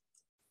file,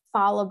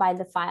 followed by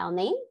the file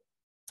name.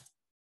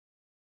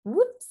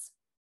 Whoops.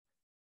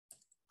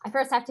 I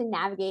first have to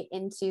navigate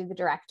into the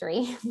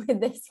directory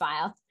with this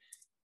file.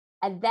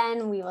 And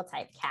then we will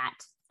type cat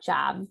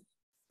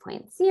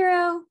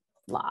job.0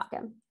 log.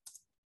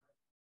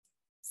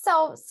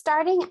 So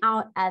starting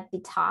out at the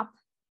top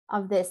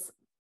of this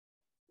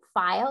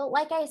file,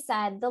 like I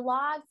said, the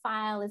log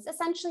file is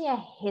essentially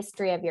a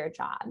history of your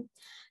job.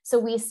 So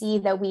we see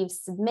that we've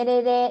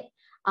submitted it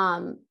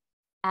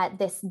at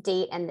this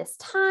date and this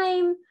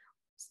time,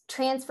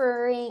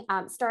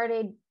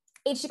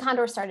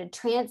 HTCondor started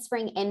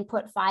transferring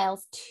input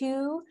files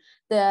to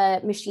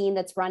the machine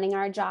that's running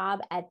our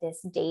job at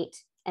this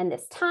date and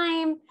this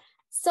time,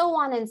 so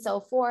on and so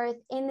forth.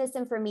 In this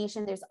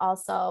information, there's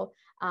also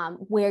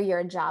where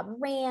your job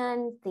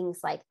ran, things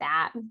like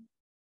that.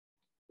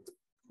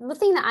 The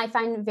thing that I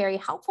find very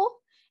helpful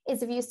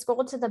is if you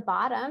scroll to the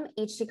bottom,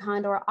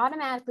 HTCondor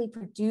automatically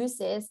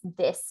produces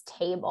this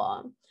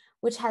table,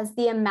 which has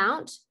the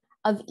amount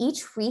of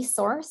each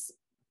resource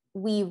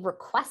we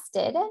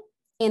requested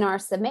in our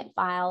submit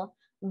file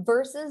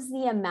versus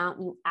the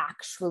amount you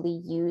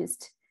actually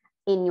used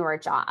in your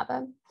job.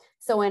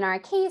 So in our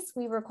case,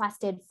 we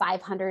requested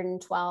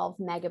 512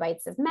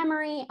 megabytes of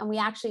memory, and we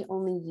actually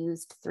only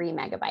used 3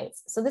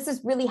 megabytes. So this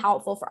is really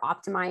helpful for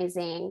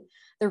optimizing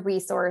your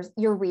resource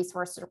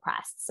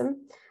requests.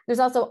 There's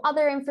also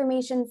other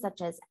information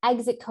such as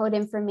exit code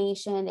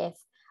information. If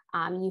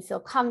you feel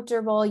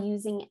comfortable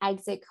using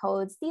exit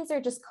codes, these are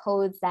just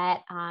codes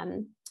that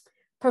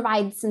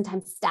provide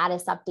sometimes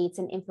status updates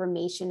and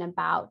information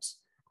about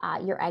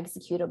your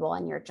executable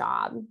and your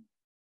job.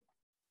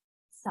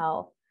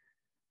 So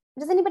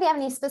does anybody have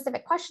any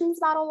specific questions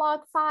about a log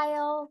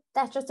file?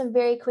 That's just a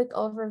very quick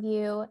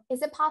overview.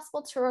 Is it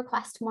possible to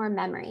request more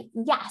memory?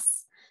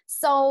 Yes.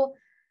 So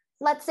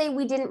let's say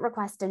we didn't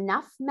request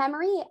enough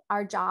memory,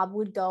 our job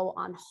would go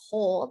on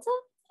hold.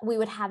 We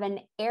would have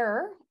an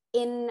error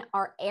in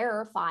our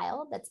error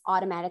file that's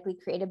automatically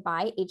created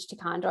by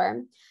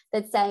HTCondor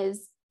that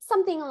says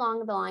something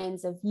along the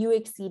lines of you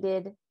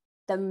exceeded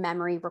the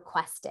memory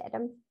requested.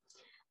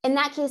 In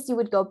that case, you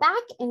would go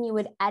back and you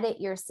would edit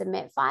your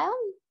submit file.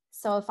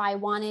 So if I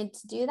wanted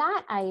to do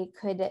that, I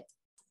could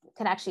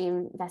actually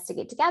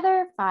investigate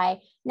together. If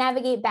I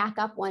navigate back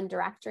up one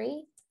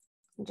directory,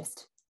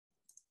 just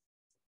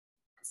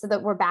so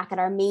that we're back at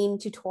our main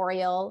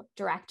tutorial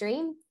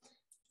directory,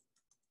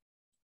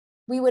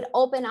 we would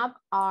open up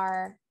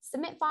our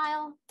submit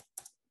file.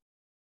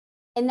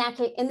 In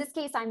this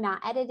case, I'm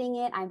not editing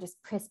it. I'm just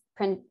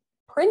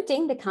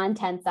printing the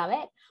contents of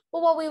it.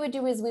 But what we would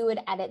do is we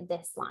would edit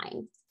this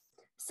line.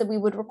 So we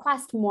would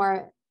request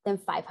more than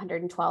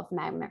 512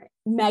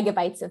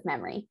 megabytes of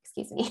memory,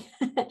 excuse me,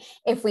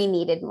 if we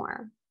needed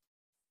more.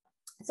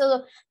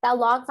 So that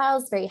log file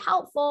is very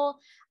helpful.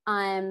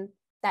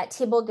 That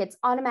table gets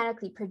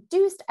automatically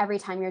produced every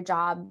time your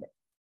job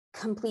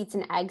completes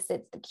and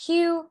exits the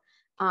queue.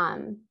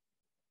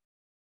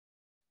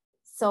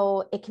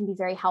 So it can be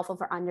very helpful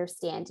for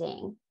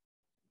understanding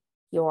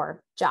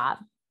your job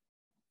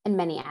and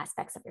many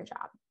aspects of your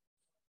job.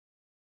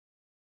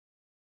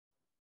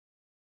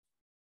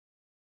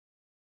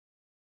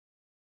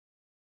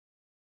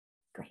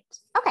 Great.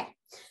 Okay,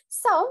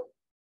 so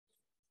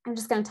I'm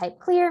just going to type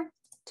clear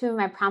to move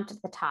my prompt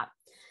at the top.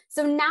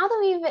 So now that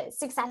we've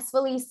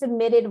successfully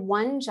submitted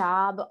one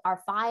job,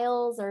 our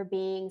files are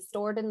being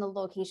stored in the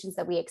locations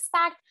that we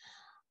expect.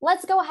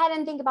 Let's go ahead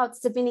and think about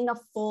submitting a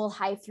full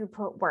high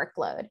throughput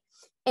workload.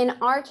 In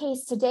our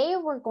case today,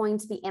 we're going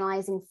to be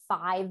analyzing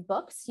 5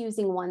 books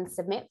using one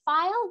submit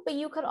file, but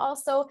you could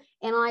also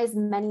analyze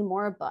many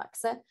more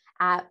books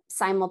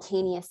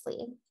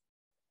simultaneously.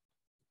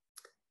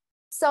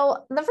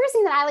 So the first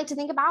thing that I like to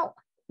think about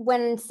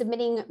when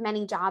submitting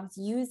many jobs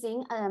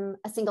using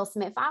a single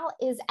submit file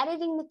is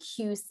editing the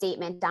queue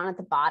statement down at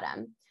the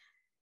bottom.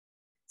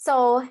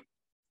 So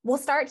we'll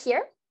start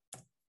here.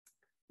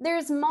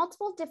 There's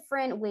multiple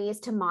different ways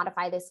to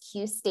modify this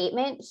queue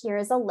statement.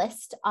 Here's a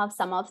list of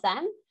some of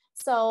them.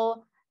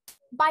 So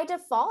by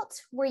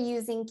default, we're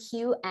using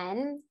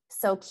QN.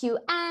 So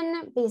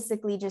QN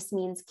basically just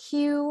means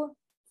queue,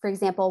 for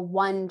example,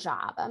 one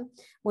job.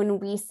 When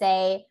we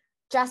say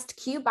just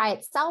queue by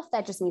itself,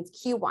 that just means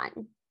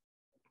Q1.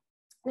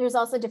 There's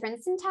also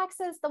different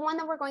syntaxes. The one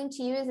that we're going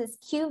to use is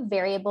queue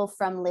variable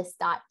from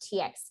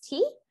list.txt,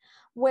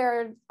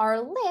 where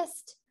our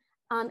list,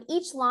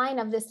 each line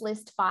of this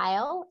list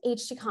file,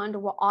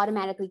 HTCondor will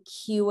automatically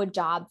queue a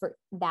job for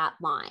that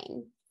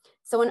line.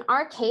 So in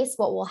our case,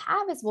 what we'll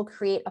have is we'll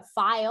create a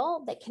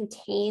file that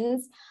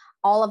contains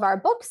all of our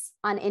books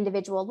on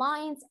individual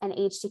lines, and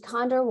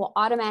HTCondor will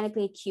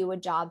automatically queue a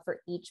job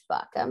for each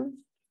book.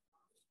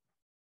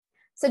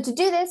 So to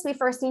do this, we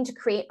first need to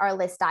create our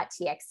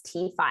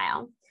list.txt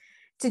file.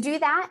 To do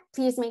that,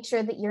 please make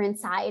sure that you're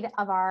inside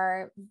of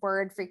our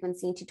word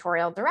frequency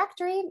tutorial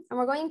directory, and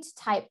we're going to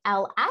type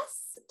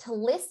ls to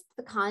list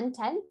the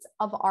contents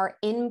of our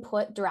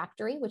input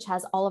directory, which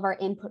has all of our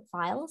input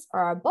files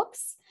or our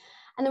books.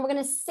 And then we're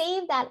going to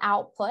save that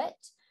output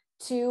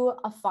to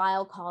a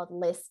file called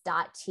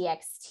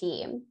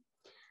list.txt.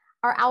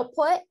 Our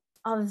output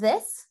of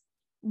this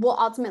will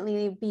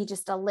ultimately be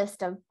just a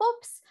list of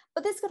books,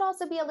 but this could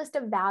also be a list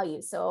of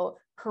values, so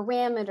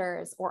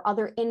parameters or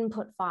other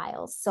input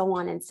files, so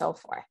on and so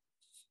forth.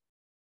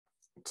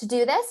 To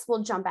do this,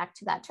 we'll jump back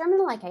to that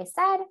terminal. Like I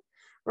said,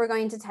 we're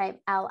going to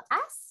type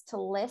ls to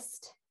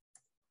list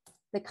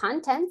the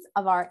contents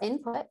of our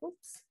input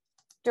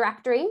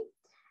directory.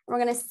 We're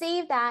going to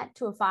save that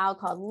to a file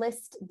called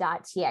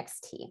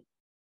list.txt.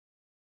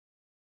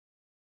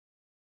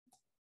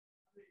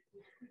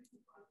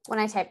 When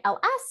I type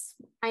ls,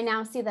 I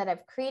now see that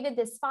I've created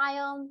this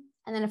file.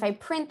 And then if I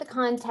print the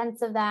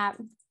contents of that,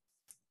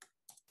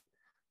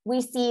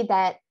 we see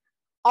that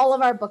all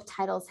of our book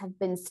titles have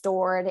been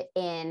stored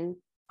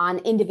on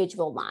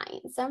individual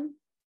lines.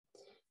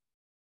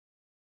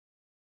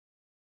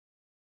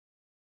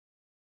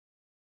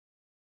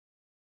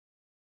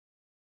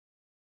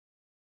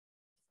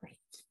 Great.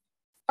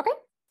 Okay,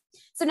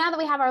 so now that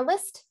we have our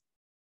list,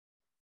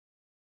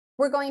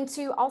 we're going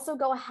to also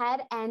go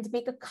ahead and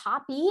make a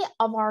copy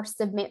of our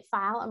submit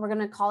file, and we're going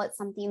to call it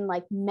something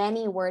like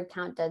many word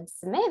count did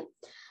submit.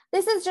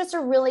 This is just a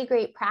really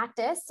great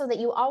practice so that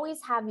you always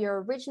have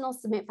your original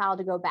submit file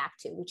to go back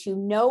to, which you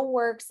know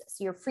works.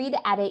 So you're free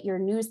to edit your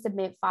new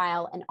submit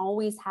file and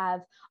always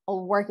have a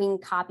working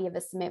copy of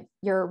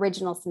your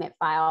original submit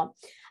file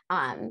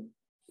that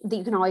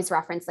you can always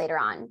reference later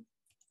on.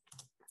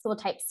 So we'll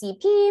type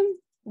cp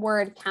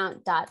word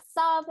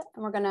count.sub,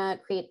 and we're going to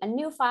create a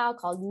new file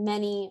called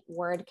many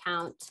word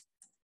count.sub.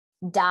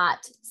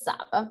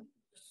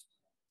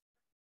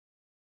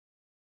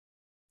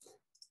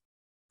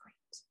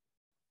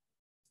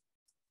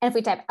 And if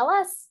we type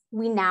ls,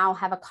 we now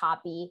have a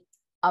copy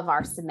of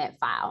our submit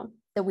file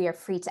that we are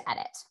free to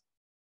edit.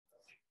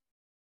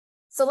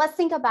 So let's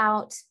think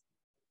about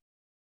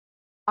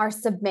our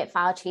submit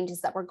file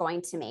changes that we're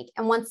going to make.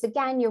 And once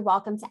again, you're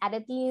welcome to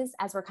edit these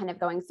as we're kind of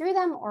going through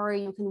them, or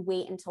you can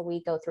wait until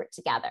we go through it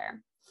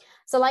together.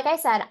 So like I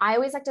said, I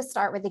always like to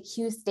start with the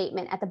queue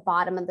statement at the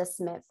bottom of the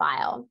submit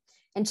file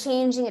and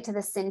changing it to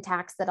the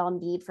syntax that I'll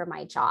need for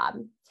my job.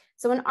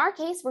 So in our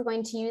case, we're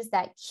going to use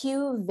that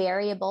queue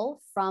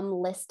variable from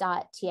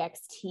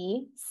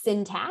list.txt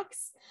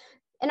syntax.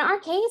 In our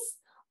case,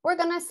 we're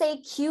going to say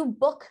queue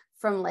book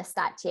from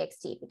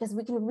list.txt because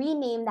we can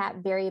rename that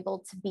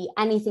variable to be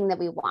anything that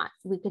we want.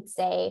 We could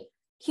say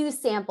queue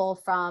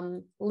sample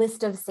from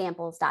list of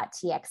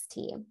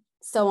samples.txt,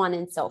 so on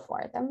and so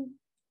forth.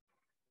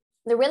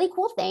 The really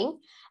cool thing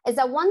is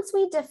that once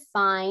we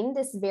define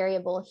this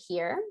variable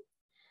here,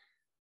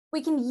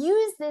 we can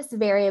use this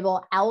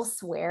variable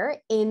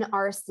elsewhere in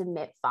our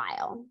submit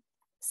file.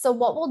 So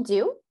what we'll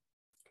do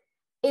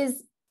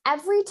is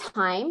every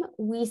time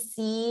we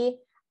see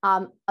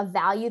a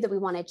value that we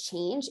want to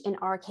change, in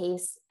our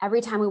case,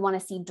 every time we want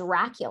to see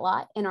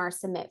Dracula in our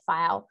submit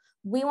file,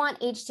 we want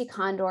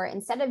HTCondor,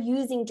 instead of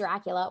using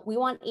Dracula, we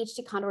want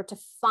HTCondor to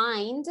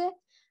find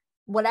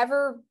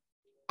whatever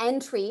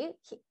entry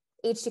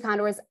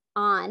HTCondor is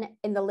on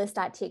in the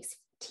list.txt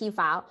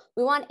file.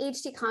 We want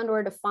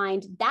HTCondor to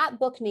find that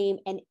book name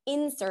and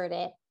insert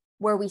it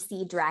where we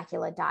see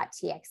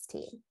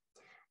Dracula.txt.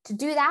 To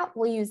do that,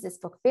 we'll use this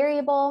book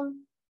variable.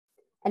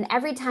 And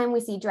every time we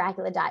see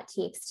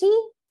Dracula.txt,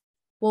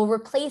 we'll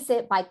replace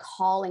it by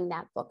calling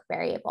that book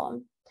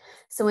variable.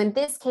 So in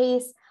this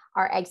case,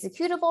 our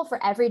executable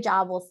for every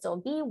job will still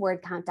be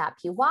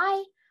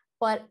wordCount.py,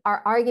 but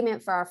our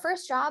argument for our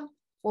first job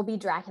will be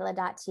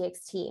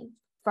Dracula.txt.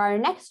 For our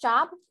next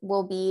job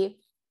will be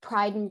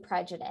Pride and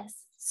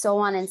Prejudice, so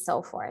on and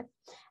so forth.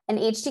 And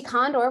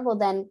HTCondor will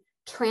then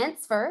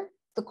transfer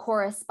the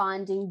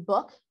corresponding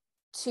book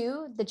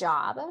to the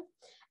job,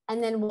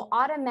 and then we'll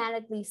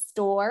automatically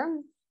store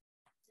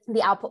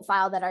the output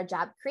file that our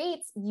job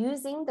creates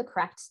using the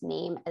correct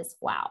name as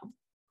well.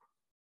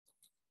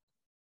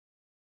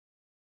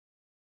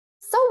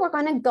 So we're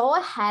going to go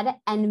ahead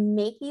and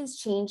make these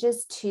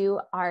changes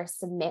to our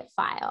submit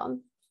file.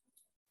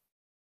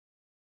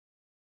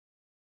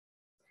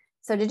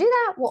 So to do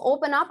that, we'll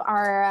open up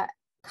our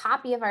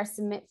copy of our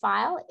submit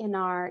file in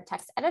our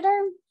text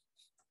editor.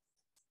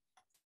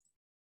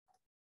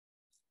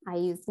 I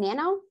use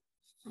Nano,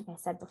 like I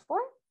said before.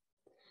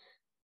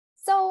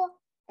 So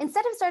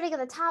instead of starting at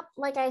the top,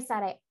 like I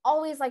said, I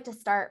always like to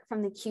start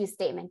from the Q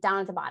statement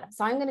down at the bottom.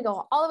 So I'm going to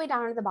go all the way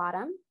down to the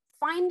bottom,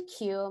 find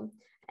Q,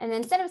 and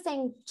instead of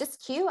saying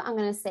just Q, I'm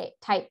going to say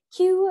type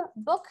Q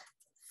book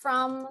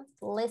from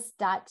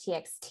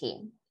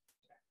list.txt.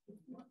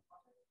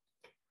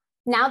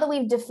 Now that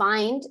we've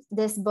defined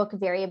this book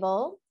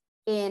variable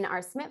in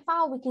our submit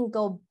file, we can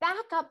go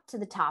back up to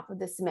the top of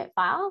the submit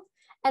file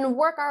and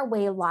work our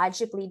way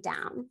logically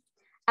down.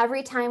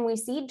 Every time we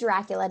see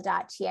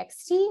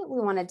Dracula.txt, we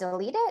want to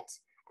delete it,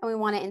 and we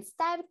want to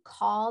instead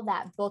call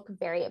that book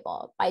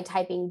variable by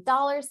typing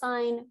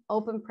 $,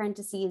 open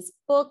parentheses,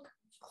 book,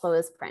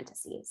 close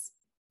parentheses.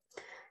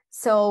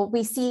 So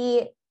we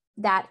see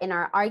that in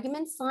our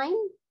arguments line.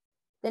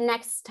 The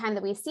next time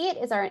that we see it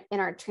is in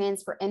our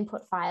transfer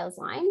input files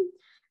line.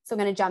 So I'm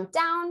going to jump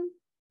down.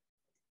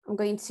 I'm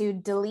going to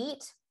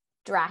delete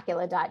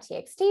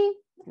Dracula.txt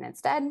and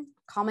instead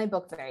call my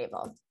book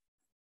variable.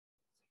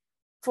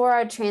 For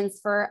our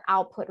transfer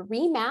output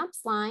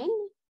remaps line,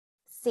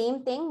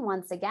 same thing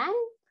once again,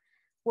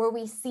 where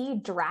we see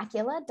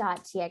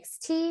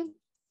Dracula.txt,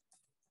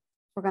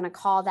 we're going to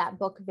call that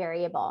book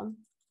variable.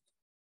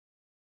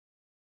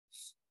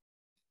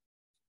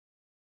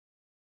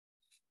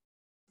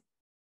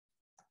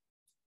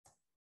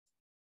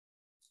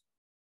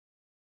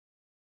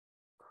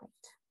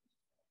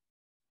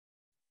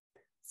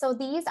 So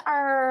these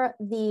are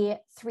the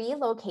 3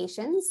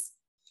 locations,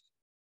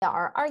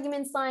 our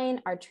arguments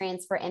line, our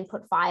transfer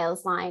input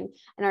files line,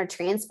 and our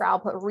transfer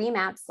output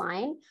remaps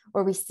line,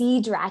 where we see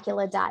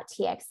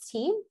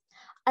Dracula.txt.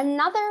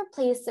 Another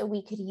place that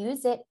we could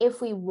use it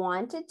if we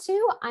wanted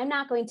to, I'm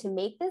not going to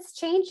make this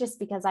change just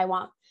because I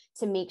want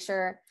to make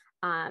sure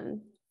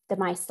that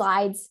my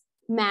slides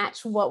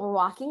match what we're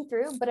walking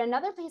through. But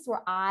another place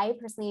where I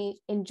personally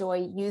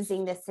enjoy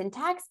using this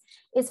syntax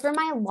is for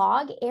my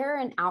log error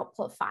and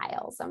output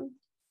files.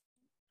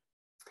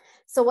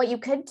 So what you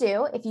could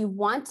do if you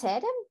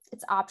wanted,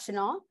 it's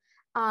optional,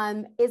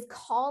 is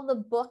call the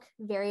book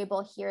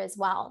variable here as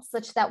well,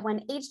 such that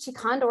when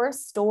HTCondor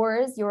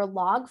stores your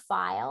log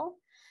file,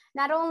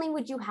 not only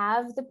would you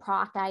have the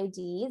proc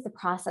ID, the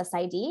process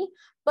ID,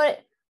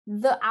 but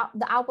the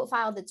output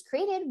file that's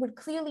created would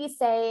clearly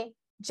say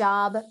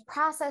job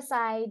process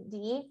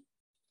ID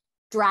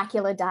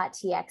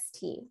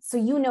Dracula.txt. So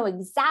you know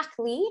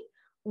exactly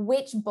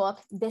which book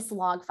this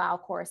log file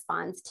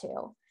corresponds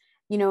to.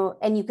 You know,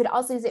 and you could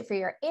also use it for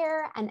your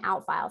error and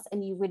out files,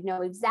 and you would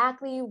know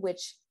exactly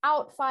which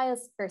out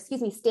files, or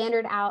excuse me,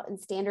 standard out and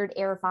standard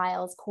error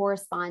files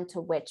correspond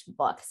to which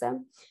book.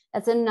 So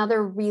that's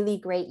another really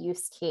great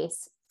use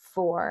case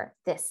for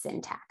this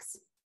syntax.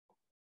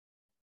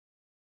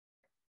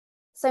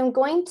 So I'm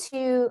going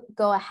to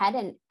go ahead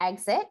and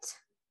exit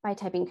by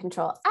typing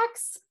Control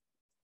X,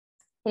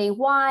 hitting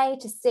Y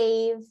to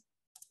save,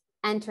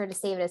 enter to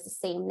save it as the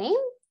same name.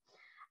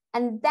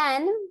 And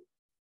then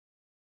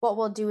what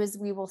we'll do is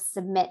we will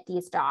submit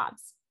these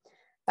jobs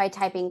by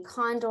typing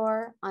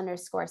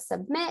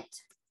condor_submit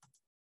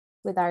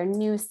with our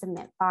new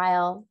submit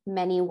file,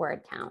 many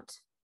word count.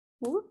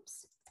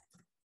 Oops,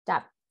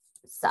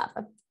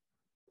 .sub.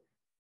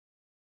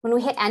 When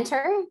we hit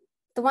enter,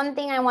 the one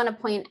thing I want to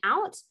point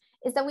out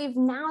is that we've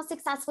now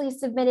successfully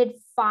submitted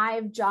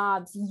 5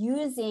 jobs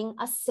using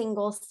a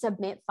single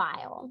submit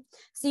file.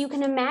 So you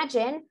can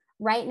imagine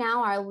right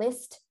now our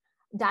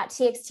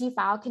list.txt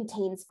file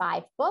contains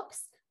 5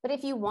 books, but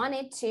if you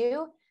wanted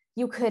to,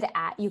 you could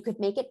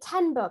make it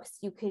 10 books,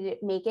 you could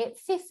make it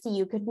 50,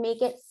 you could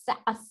make it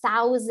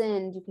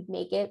 1,000, you could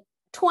make it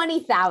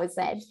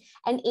 20,000.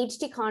 And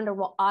HTCondor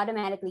will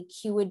automatically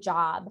queue a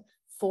job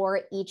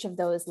for each of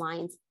those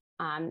lines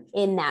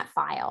in that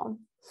file.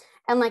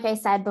 And like I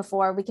said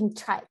before, we can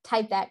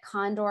type that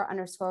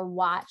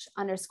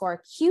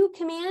condor_watch_queue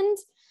command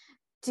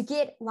to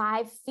get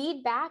live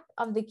feedback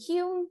of the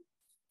queue.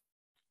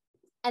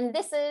 And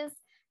this is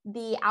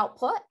the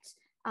output.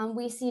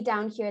 We see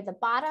down here at the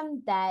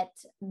bottom that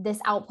this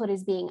output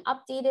is being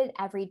updated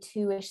every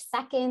 2-ish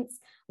seconds.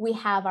 We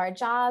have our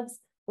jobs,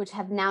 which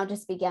have now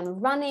just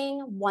begun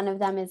running. One of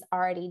them is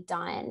already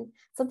done.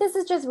 So this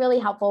is just really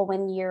helpful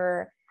when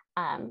you're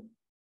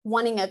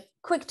wanting a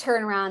quick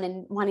turnaround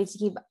and wanting to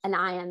keep an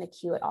eye on the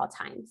queue at all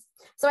times.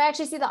 So I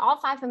actually see that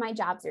all 5 of my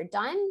jobs are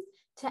done.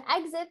 To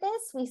exit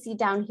this, we see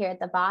down here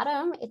at the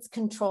bottom, it's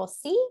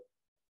Control-C.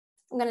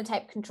 I'm going to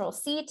type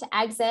Control-C to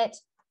exit.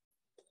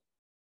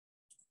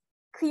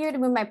 Clear to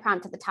move my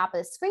prompt to the top of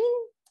the screen.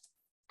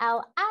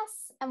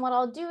 LS, and what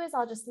I'll do is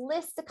I'll just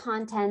list the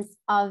contents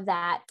of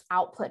that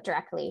output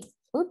directory.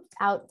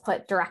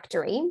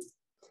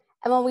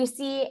 And what we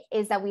see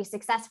is that we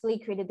successfully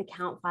created the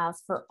count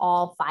files for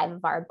all 5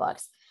 of our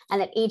books, and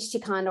that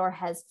HTCondor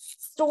has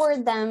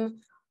stored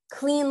them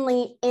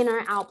cleanly in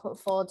our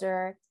output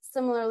folder.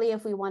 Similarly,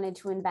 if we wanted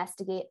to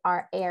investigate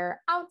our error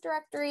out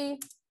directory,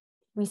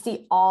 we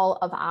see all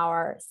of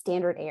our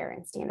standard error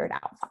and standard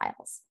out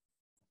files.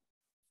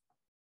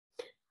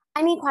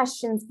 Any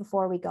questions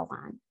before we go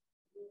on?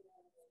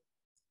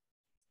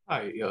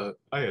 Hi,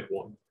 I had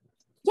one.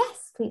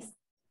 Yes, please.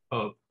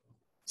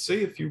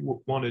 Say if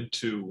you wanted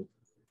to,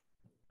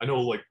 I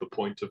know like the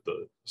point of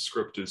the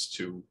script is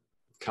to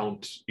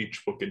count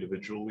each book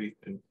individually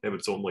and have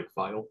its own like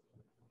file.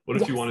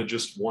 What if you wanted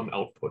just one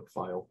output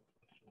file?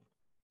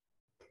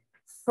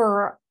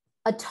 For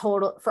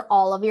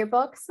all of your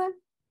books?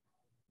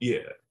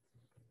 Yeah.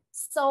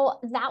 So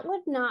that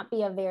would not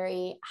be a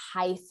very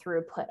high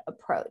throughput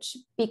approach,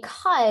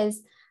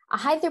 because a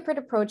high throughput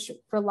approach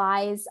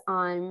relies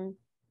on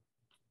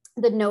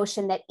the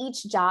notion that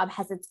each job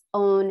has its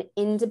own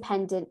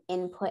independent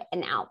input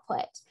and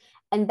output.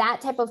 And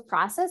that type of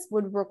process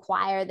would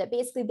require that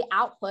basically the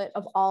output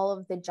of all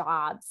of the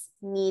jobs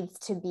needs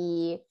to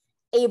be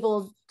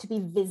able to be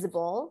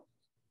visible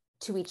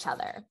to each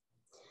other.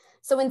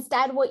 So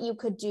instead, what you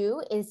could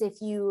do is,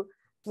 if you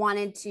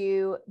wanted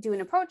to do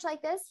an approach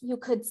like this, you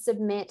could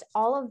submit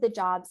all of the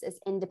jobs as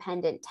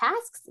independent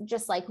tasks,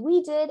 just like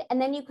we did.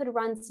 And then you could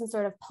run some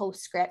sort of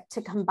postscript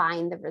to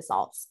combine the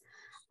results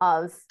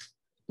of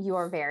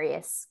your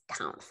various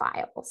count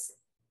files.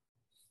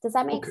 Does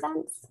that make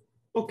sense?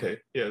 Okay,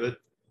 yeah,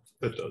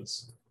 that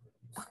does.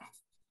 Okay,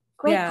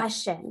 great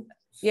question.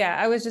 Yeah,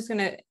 I was just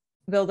gonna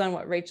build on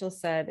what Rachel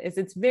said. Is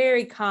it's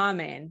very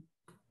common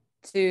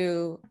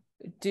to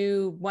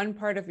do one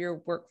part of your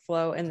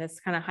workflow in this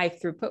kind of high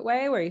throughput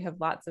way, where you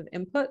have lots of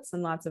inputs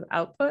and lots of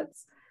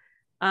outputs,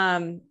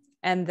 and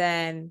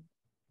then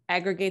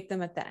aggregate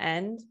them at the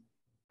end,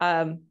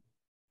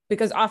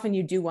 because often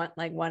you do want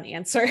like one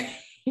answer.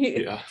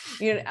 You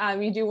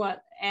do want,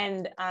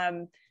 and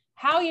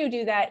how you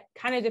do that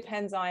kind of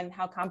depends on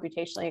how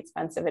computationally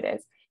expensive it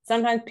is.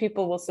 Sometimes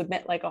people will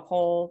submit like a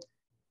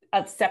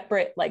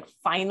separate like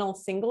final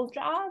single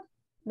job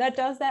that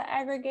does that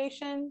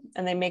aggregation,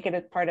 and they make it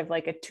as part of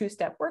like a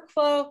 2-step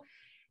workflow.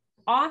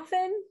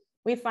 Often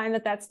we find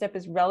that step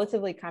is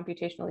relatively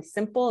computationally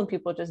simple, and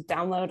people just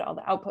download all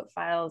the output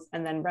files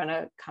and then run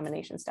a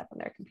combination step on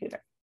their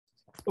computer.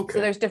 Okay. So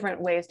there's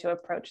different ways to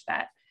approach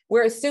that.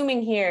 We're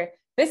assuming here,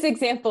 this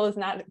example is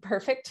not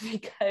perfect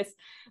because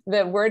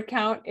the word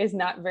count is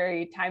not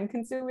very time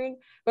consuming,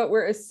 but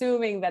we're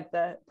assuming that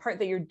the part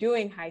that you're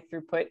doing high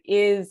throughput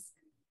is,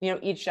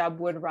 each job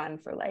would run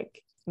for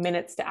like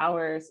minutes to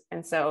hours.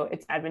 And so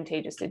it's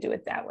advantageous to do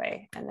it that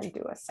way and then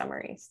do a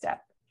summary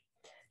step.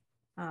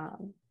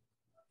 And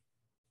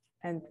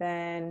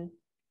then,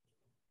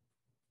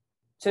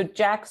 so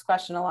Jack's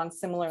question along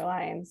similar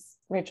lines,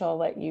 Rachel, I'll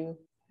let you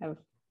have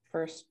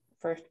first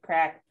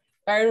crack.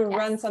 If I were to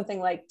run something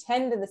like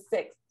 10 to the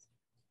 6th,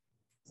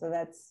 so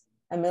that's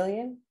 1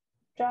 million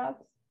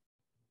jobs.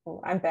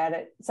 Oh, I'm bad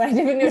at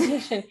scientific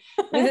notation.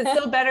 Is it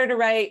still better to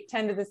write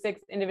 10 to the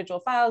 6th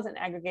individual files and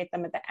aggregate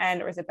them at the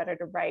end, or is it better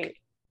to write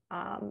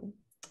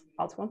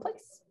all to one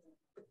place?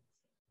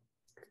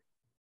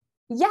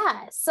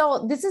 Yeah,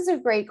 so this is a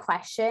great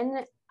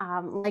question.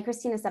 Like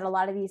Christina said, a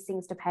lot of these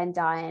things depend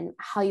on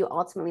how you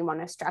ultimately want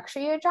to structure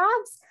your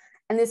jobs.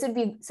 And this would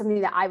be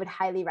something that I would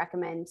highly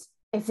recommend.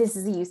 If this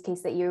is a use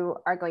case that you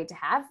are going to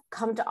have,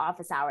 come to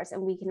office hours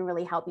and we can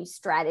really help you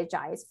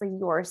strategize for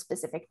your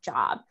specific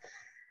job.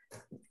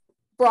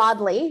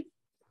 Broadly,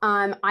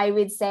 I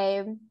would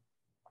say,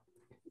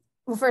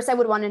 well, first I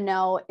would want to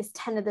know, is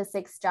 10 to the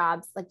 6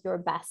 jobs like your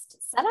best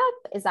setup?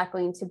 Is that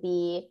going to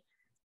be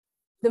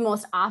the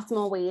most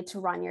optimal way to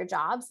run your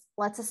jobs?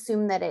 Let's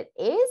assume that it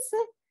is.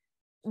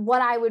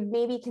 What I would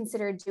maybe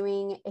consider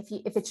doing, if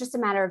it's just a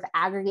matter of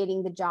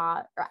aggregating the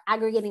job or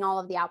aggregating all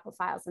of the output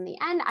files in the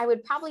end, I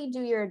would probably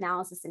do your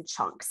analysis in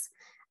chunks.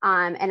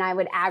 And I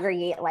would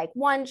aggregate like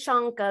one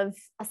chunk of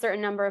a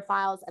certain number of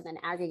files and then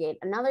aggregate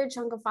another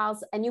chunk of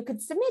files. And you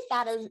could submit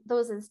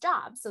those as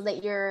jobs so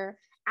that you're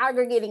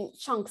aggregating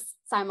chunks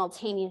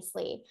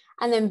simultaneously.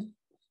 And then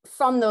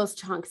from those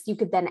chunks, you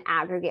could then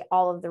aggregate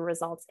all of the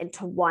results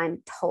into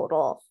one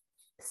total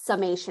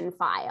summation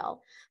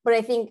file. But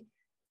I think,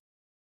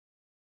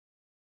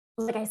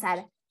 like I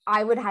said,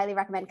 I would highly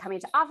recommend coming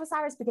to office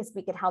hours because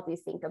we could help you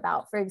think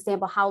about, for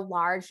example, how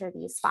large are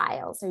these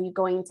files? Are you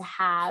going to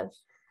have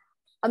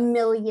 1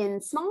 million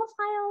small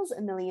files,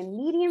 1 million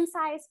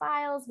medium-sized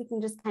files? We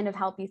can just kind of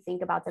help you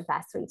think about the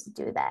best way to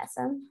do this.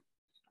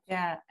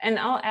 Yeah, and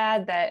I'll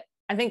add that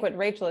I think what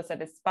Rachel has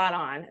said is spot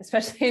on,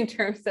 especially in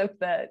terms of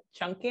the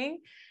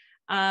chunking.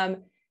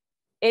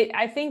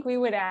 I think we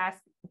would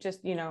ask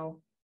just,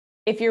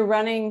 if you're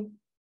running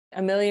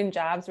 1 million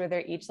jobs where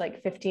they're each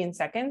like 15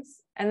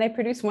 seconds and they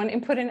produce one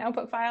input and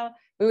output file,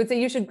 we would say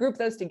you should group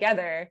those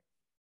together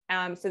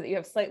so that you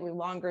have slightly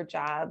longer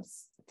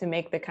jobs to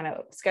make the kind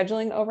of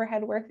scheduling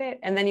overhead worth it.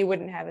 And then you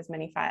wouldn't have as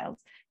many files.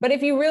 But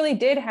if you really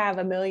did have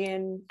 1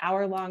 million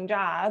hour-long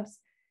jobs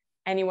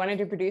and you wanted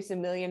to produce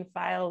 1 million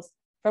files,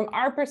 from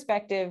our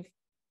perspective,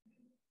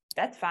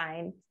 that's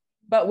fine.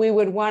 But we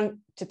would want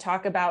to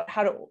talk about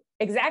how to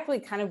exactly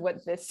kind of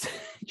what this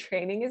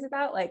training is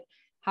about, like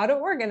how to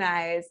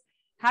organize,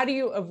 how do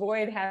you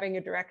avoid having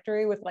a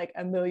directory with like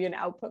 1 million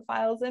output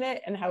files in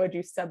it, and how would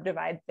you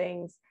subdivide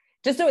things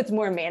just so it's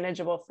more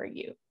manageable for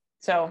you.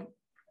 So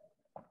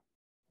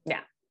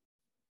yeah,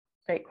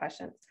 great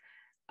questions.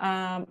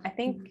 I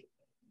think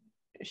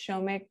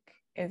Shomik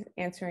is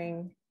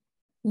answering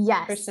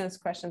Krishna's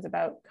questions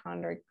about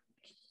Condor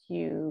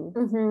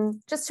Q.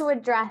 Just to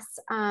address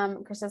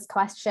Krishna's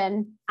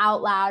question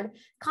out loud,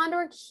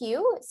 Condor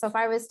Q. So if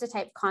I was to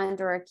type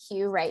Condor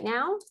Q right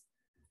now,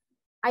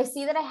 I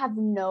see that I have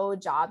no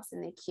jobs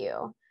in the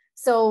queue.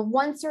 So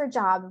once your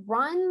job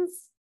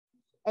runs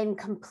and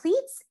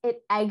completes,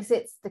 it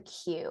exits the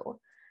queue.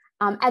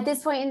 At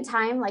this point in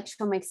time, like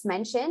Shomik's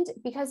mentioned,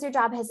 because your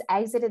job has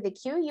exited the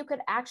queue, you could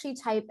actually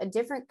type a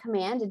different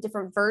command, a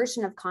different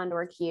version of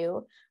Condor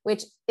Q,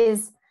 which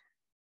is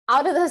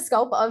out of the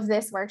scope of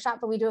this workshop,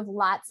 but we do have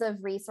lots of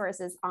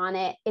resources on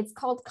it. It's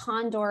called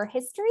Condor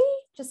History,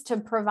 just to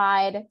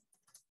provide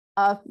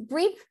a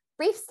brief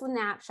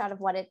snapshot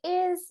of what it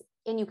is.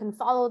 And you can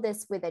follow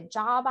this with a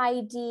job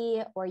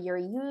ID or your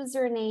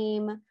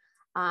username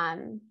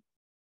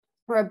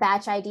or a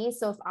batch ID.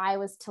 So if I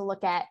was to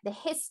look at the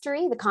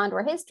history, the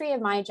Condor history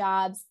of my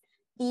jobs,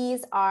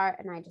 these are,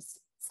 and I just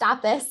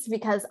stop this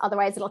because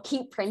otherwise it'll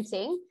keep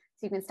printing.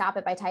 So you can stop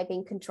it by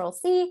typing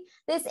Control-C.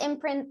 This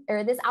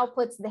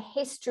outputs the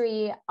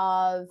history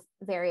of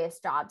various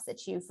jobs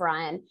that you've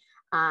run,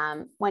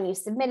 when you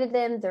submitted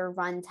them, their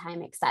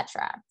runtime,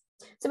 etc.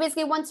 So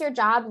basically, once your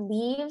job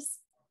leaves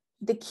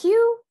the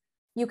queue,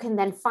 you can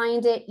then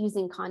find it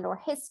using Condor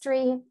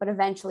history, but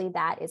eventually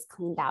that is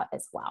cleaned out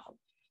as well.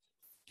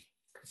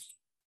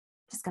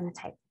 Just going to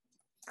type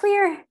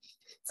clear.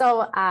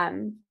 So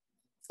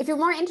if you're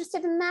more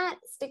interested in that,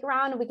 stick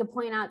around and we can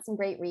point out some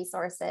great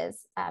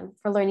resources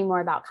for learning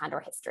more about Condor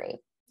history.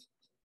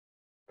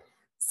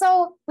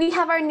 So we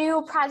have our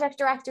new project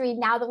directory.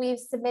 Now that we've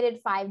submitted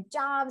 5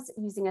 jobs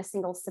using a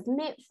single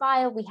submit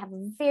file, we have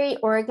a very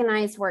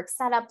organized work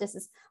setup. This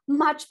is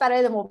much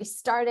better than what we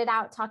started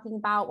out talking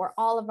about, where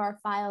all of our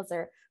files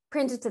are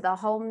printed to the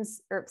homes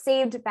or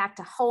saved back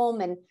to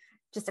home and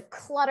just a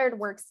cluttered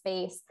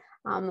workspace.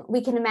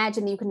 We can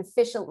imagine you can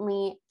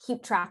efficiently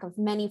keep track of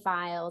many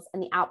files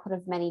and the output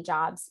of many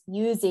jobs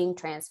using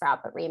transfer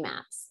output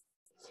remaps.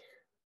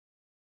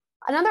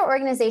 Another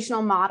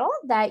organizational model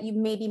that you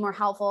may be more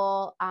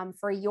helpful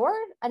for your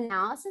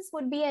analysis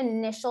would be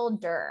initial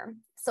dir.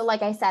 So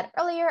like I said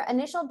earlier,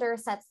 initial dir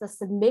sets the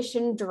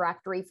submission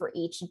directory for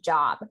each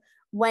job.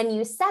 When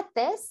you set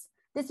this,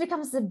 this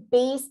becomes the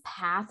base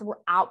path where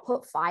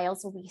output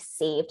files will be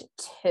saved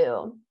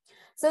to.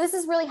 So this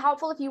is really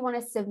helpful if you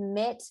want to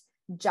submit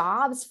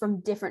jobs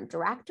from different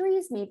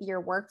directories. Maybe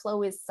your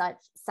workflow is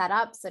set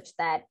up such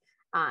that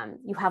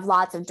you have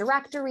lots of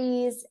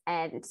directories,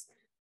 and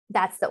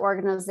that's the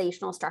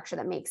organizational structure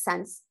that makes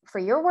sense for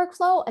your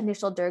workflow.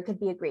 Initial dir could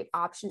be a great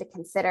option to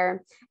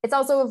consider. It's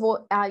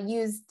also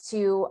used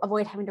to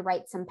avoid having to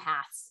write some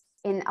paths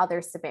in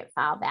other submit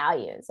file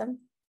values.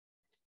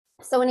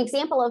 So an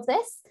example of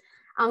this,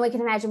 we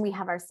can imagine we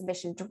have our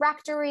submission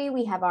directory,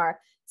 we have our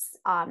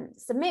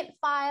submit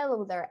file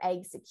with our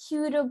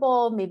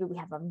executable, maybe we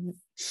have a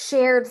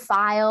shared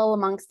file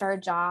amongst our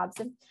jobs,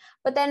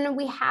 but then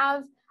we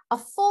have a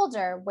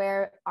folder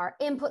where our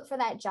input for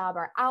that job,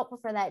 our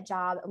output for that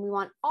job, and we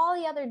want all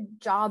the other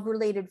job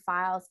related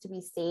files to be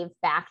saved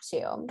back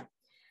to.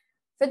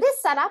 For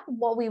this setup,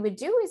 what we would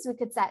do is we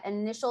could set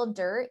initial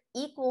dir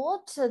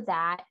equal to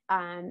that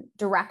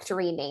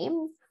directory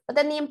name. But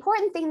then the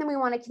important thing that we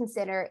want to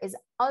consider is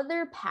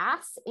other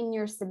paths in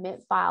your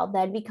submit file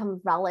that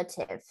become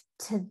relative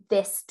to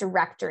this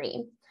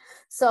directory.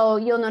 So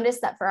you'll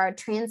notice that for our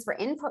transfer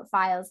input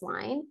files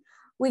line,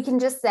 we can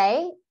just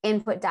say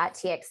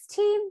input.txt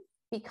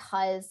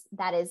because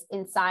that is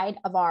inside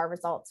of our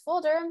results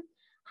folder.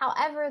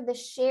 However, the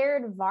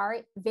shared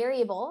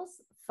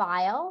variables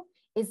file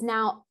is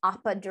now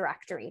up a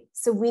directory.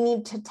 So we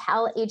need to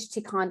tell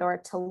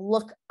HTCondor to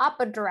look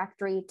up a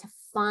directory to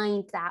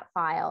find that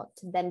file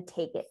to then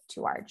take it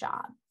to our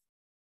job.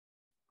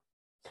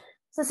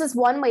 So this is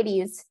one way to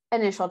use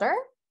initial dir.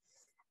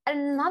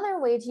 Another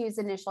way to use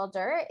initial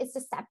dir is to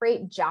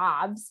separate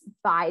jobs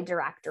by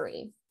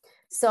directory.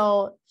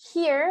 So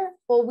here,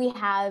 what we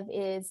have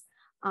is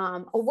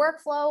a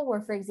workflow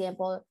where, for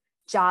example,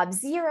 job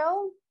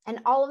 0 and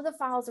all of the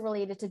files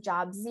related to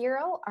job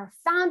 0 are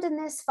found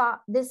in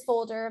this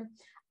folder,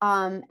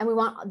 and we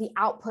want the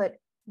output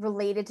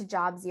related to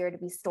job 0 to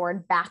be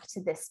stored back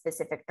to this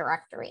specific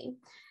directory,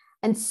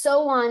 and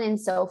so on and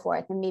so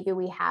forth. And maybe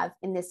we have,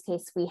 in this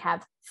case, we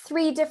have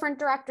 3 different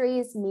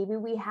directories. Maybe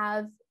we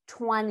have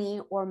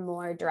 20 or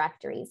more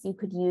directories. You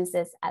could use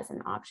this as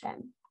an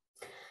option.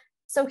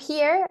 So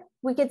here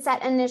we could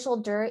set initial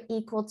dir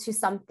equal to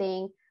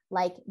something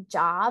like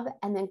job,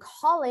 and then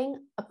calling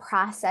a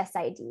process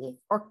ID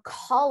or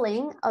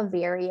calling a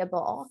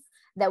variable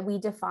that we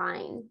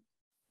define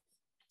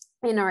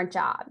in our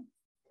job,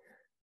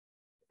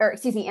 or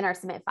excuse me, in our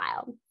submit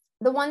file.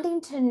 The one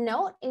thing to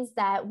note is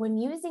that when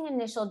using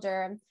initial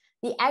dir,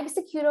 the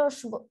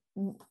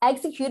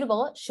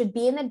executable should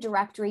be in the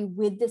directory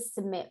with the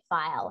submit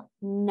file,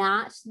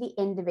 not the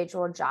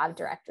individual job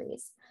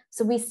directories.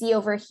 So we see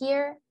over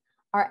here,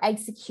 our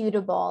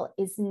executable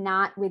is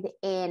not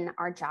within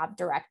our job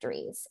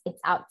directories.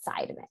 It's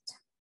outside of it.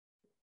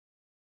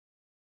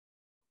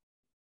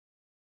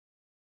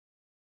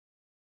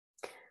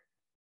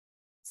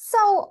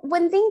 So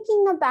when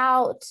thinking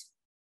about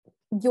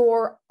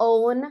your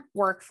own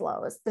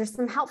workflows, there's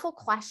some helpful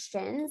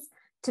questions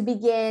to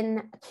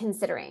begin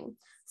considering.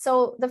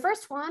 So the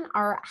first one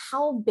are,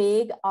 how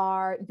big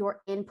are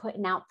your input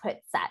and output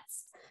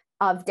sets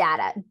of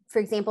data? For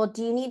example,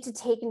 do you need to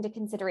take into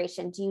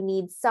consideration, do you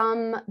need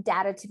some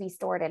data to be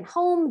stored in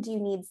home? Do you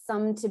need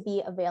some to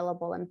be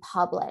available in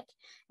public?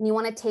 And you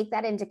want to take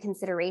that into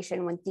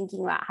consideration when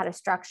thinking about how to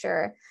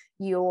structure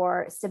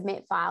your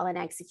submit file and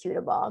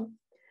executable.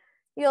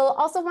 You'll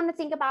also want to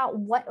think about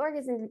what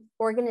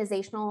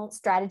organizational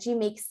strategy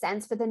makes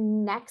sense for the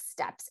next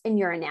steps in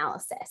your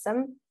analysis.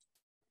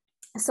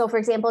 So for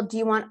example, do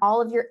you want all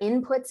of your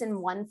inputs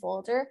in one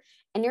folder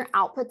and your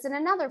outputs in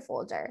another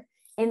folder?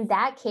 In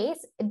that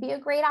case, it'd be a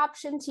great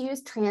option to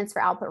use transfer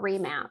output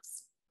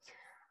remaps.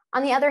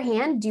 On the other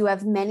hand, do you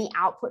have many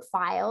output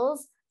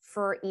files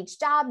for each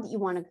job that you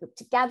want to group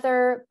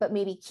together, but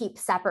maybe keep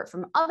separate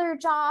from other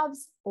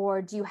jobs?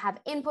 Or do you have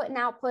input and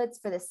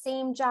outputs for the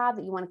same job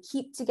that you want to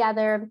keep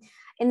together?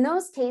 In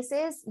those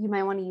cases, you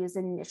might want to use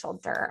initial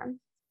dir.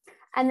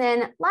 And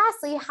then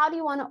lastly, how do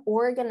you want to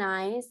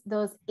organize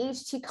those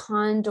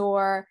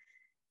HTCondor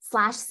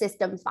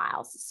 /system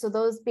files? So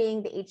those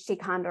being the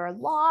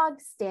HTCondor log,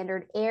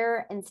 standard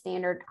error, and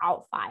standard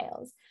out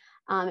files.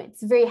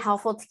 It's very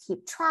helpful to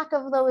keep track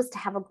of those, to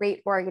have a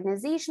great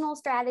organizational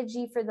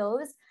strategy for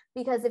those,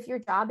 because if your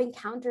job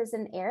encounters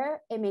an error,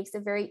 it makes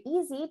it very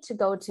easy to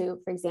go to,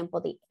 for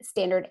example, the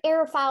standard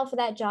error file for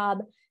that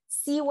job,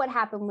 see what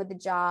happened with the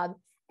job,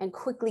 and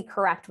quickly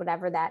correct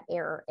whatever that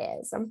error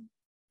is.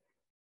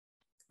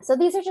 So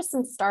these are just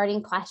some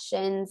starting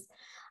questions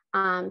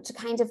to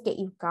kind of get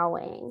you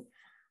going.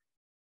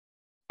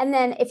 And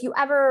then if you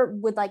ever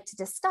would like to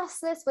discuss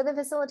this with a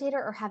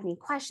facilitator or have any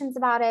questions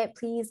about it,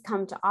 please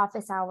come to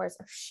office hours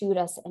or shoot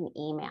us an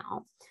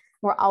email.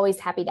 We're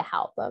always happy to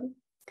help them.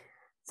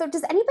 So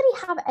does anybody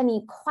have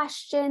any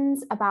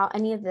questions about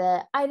any of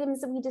the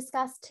items that we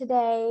discussed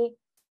today?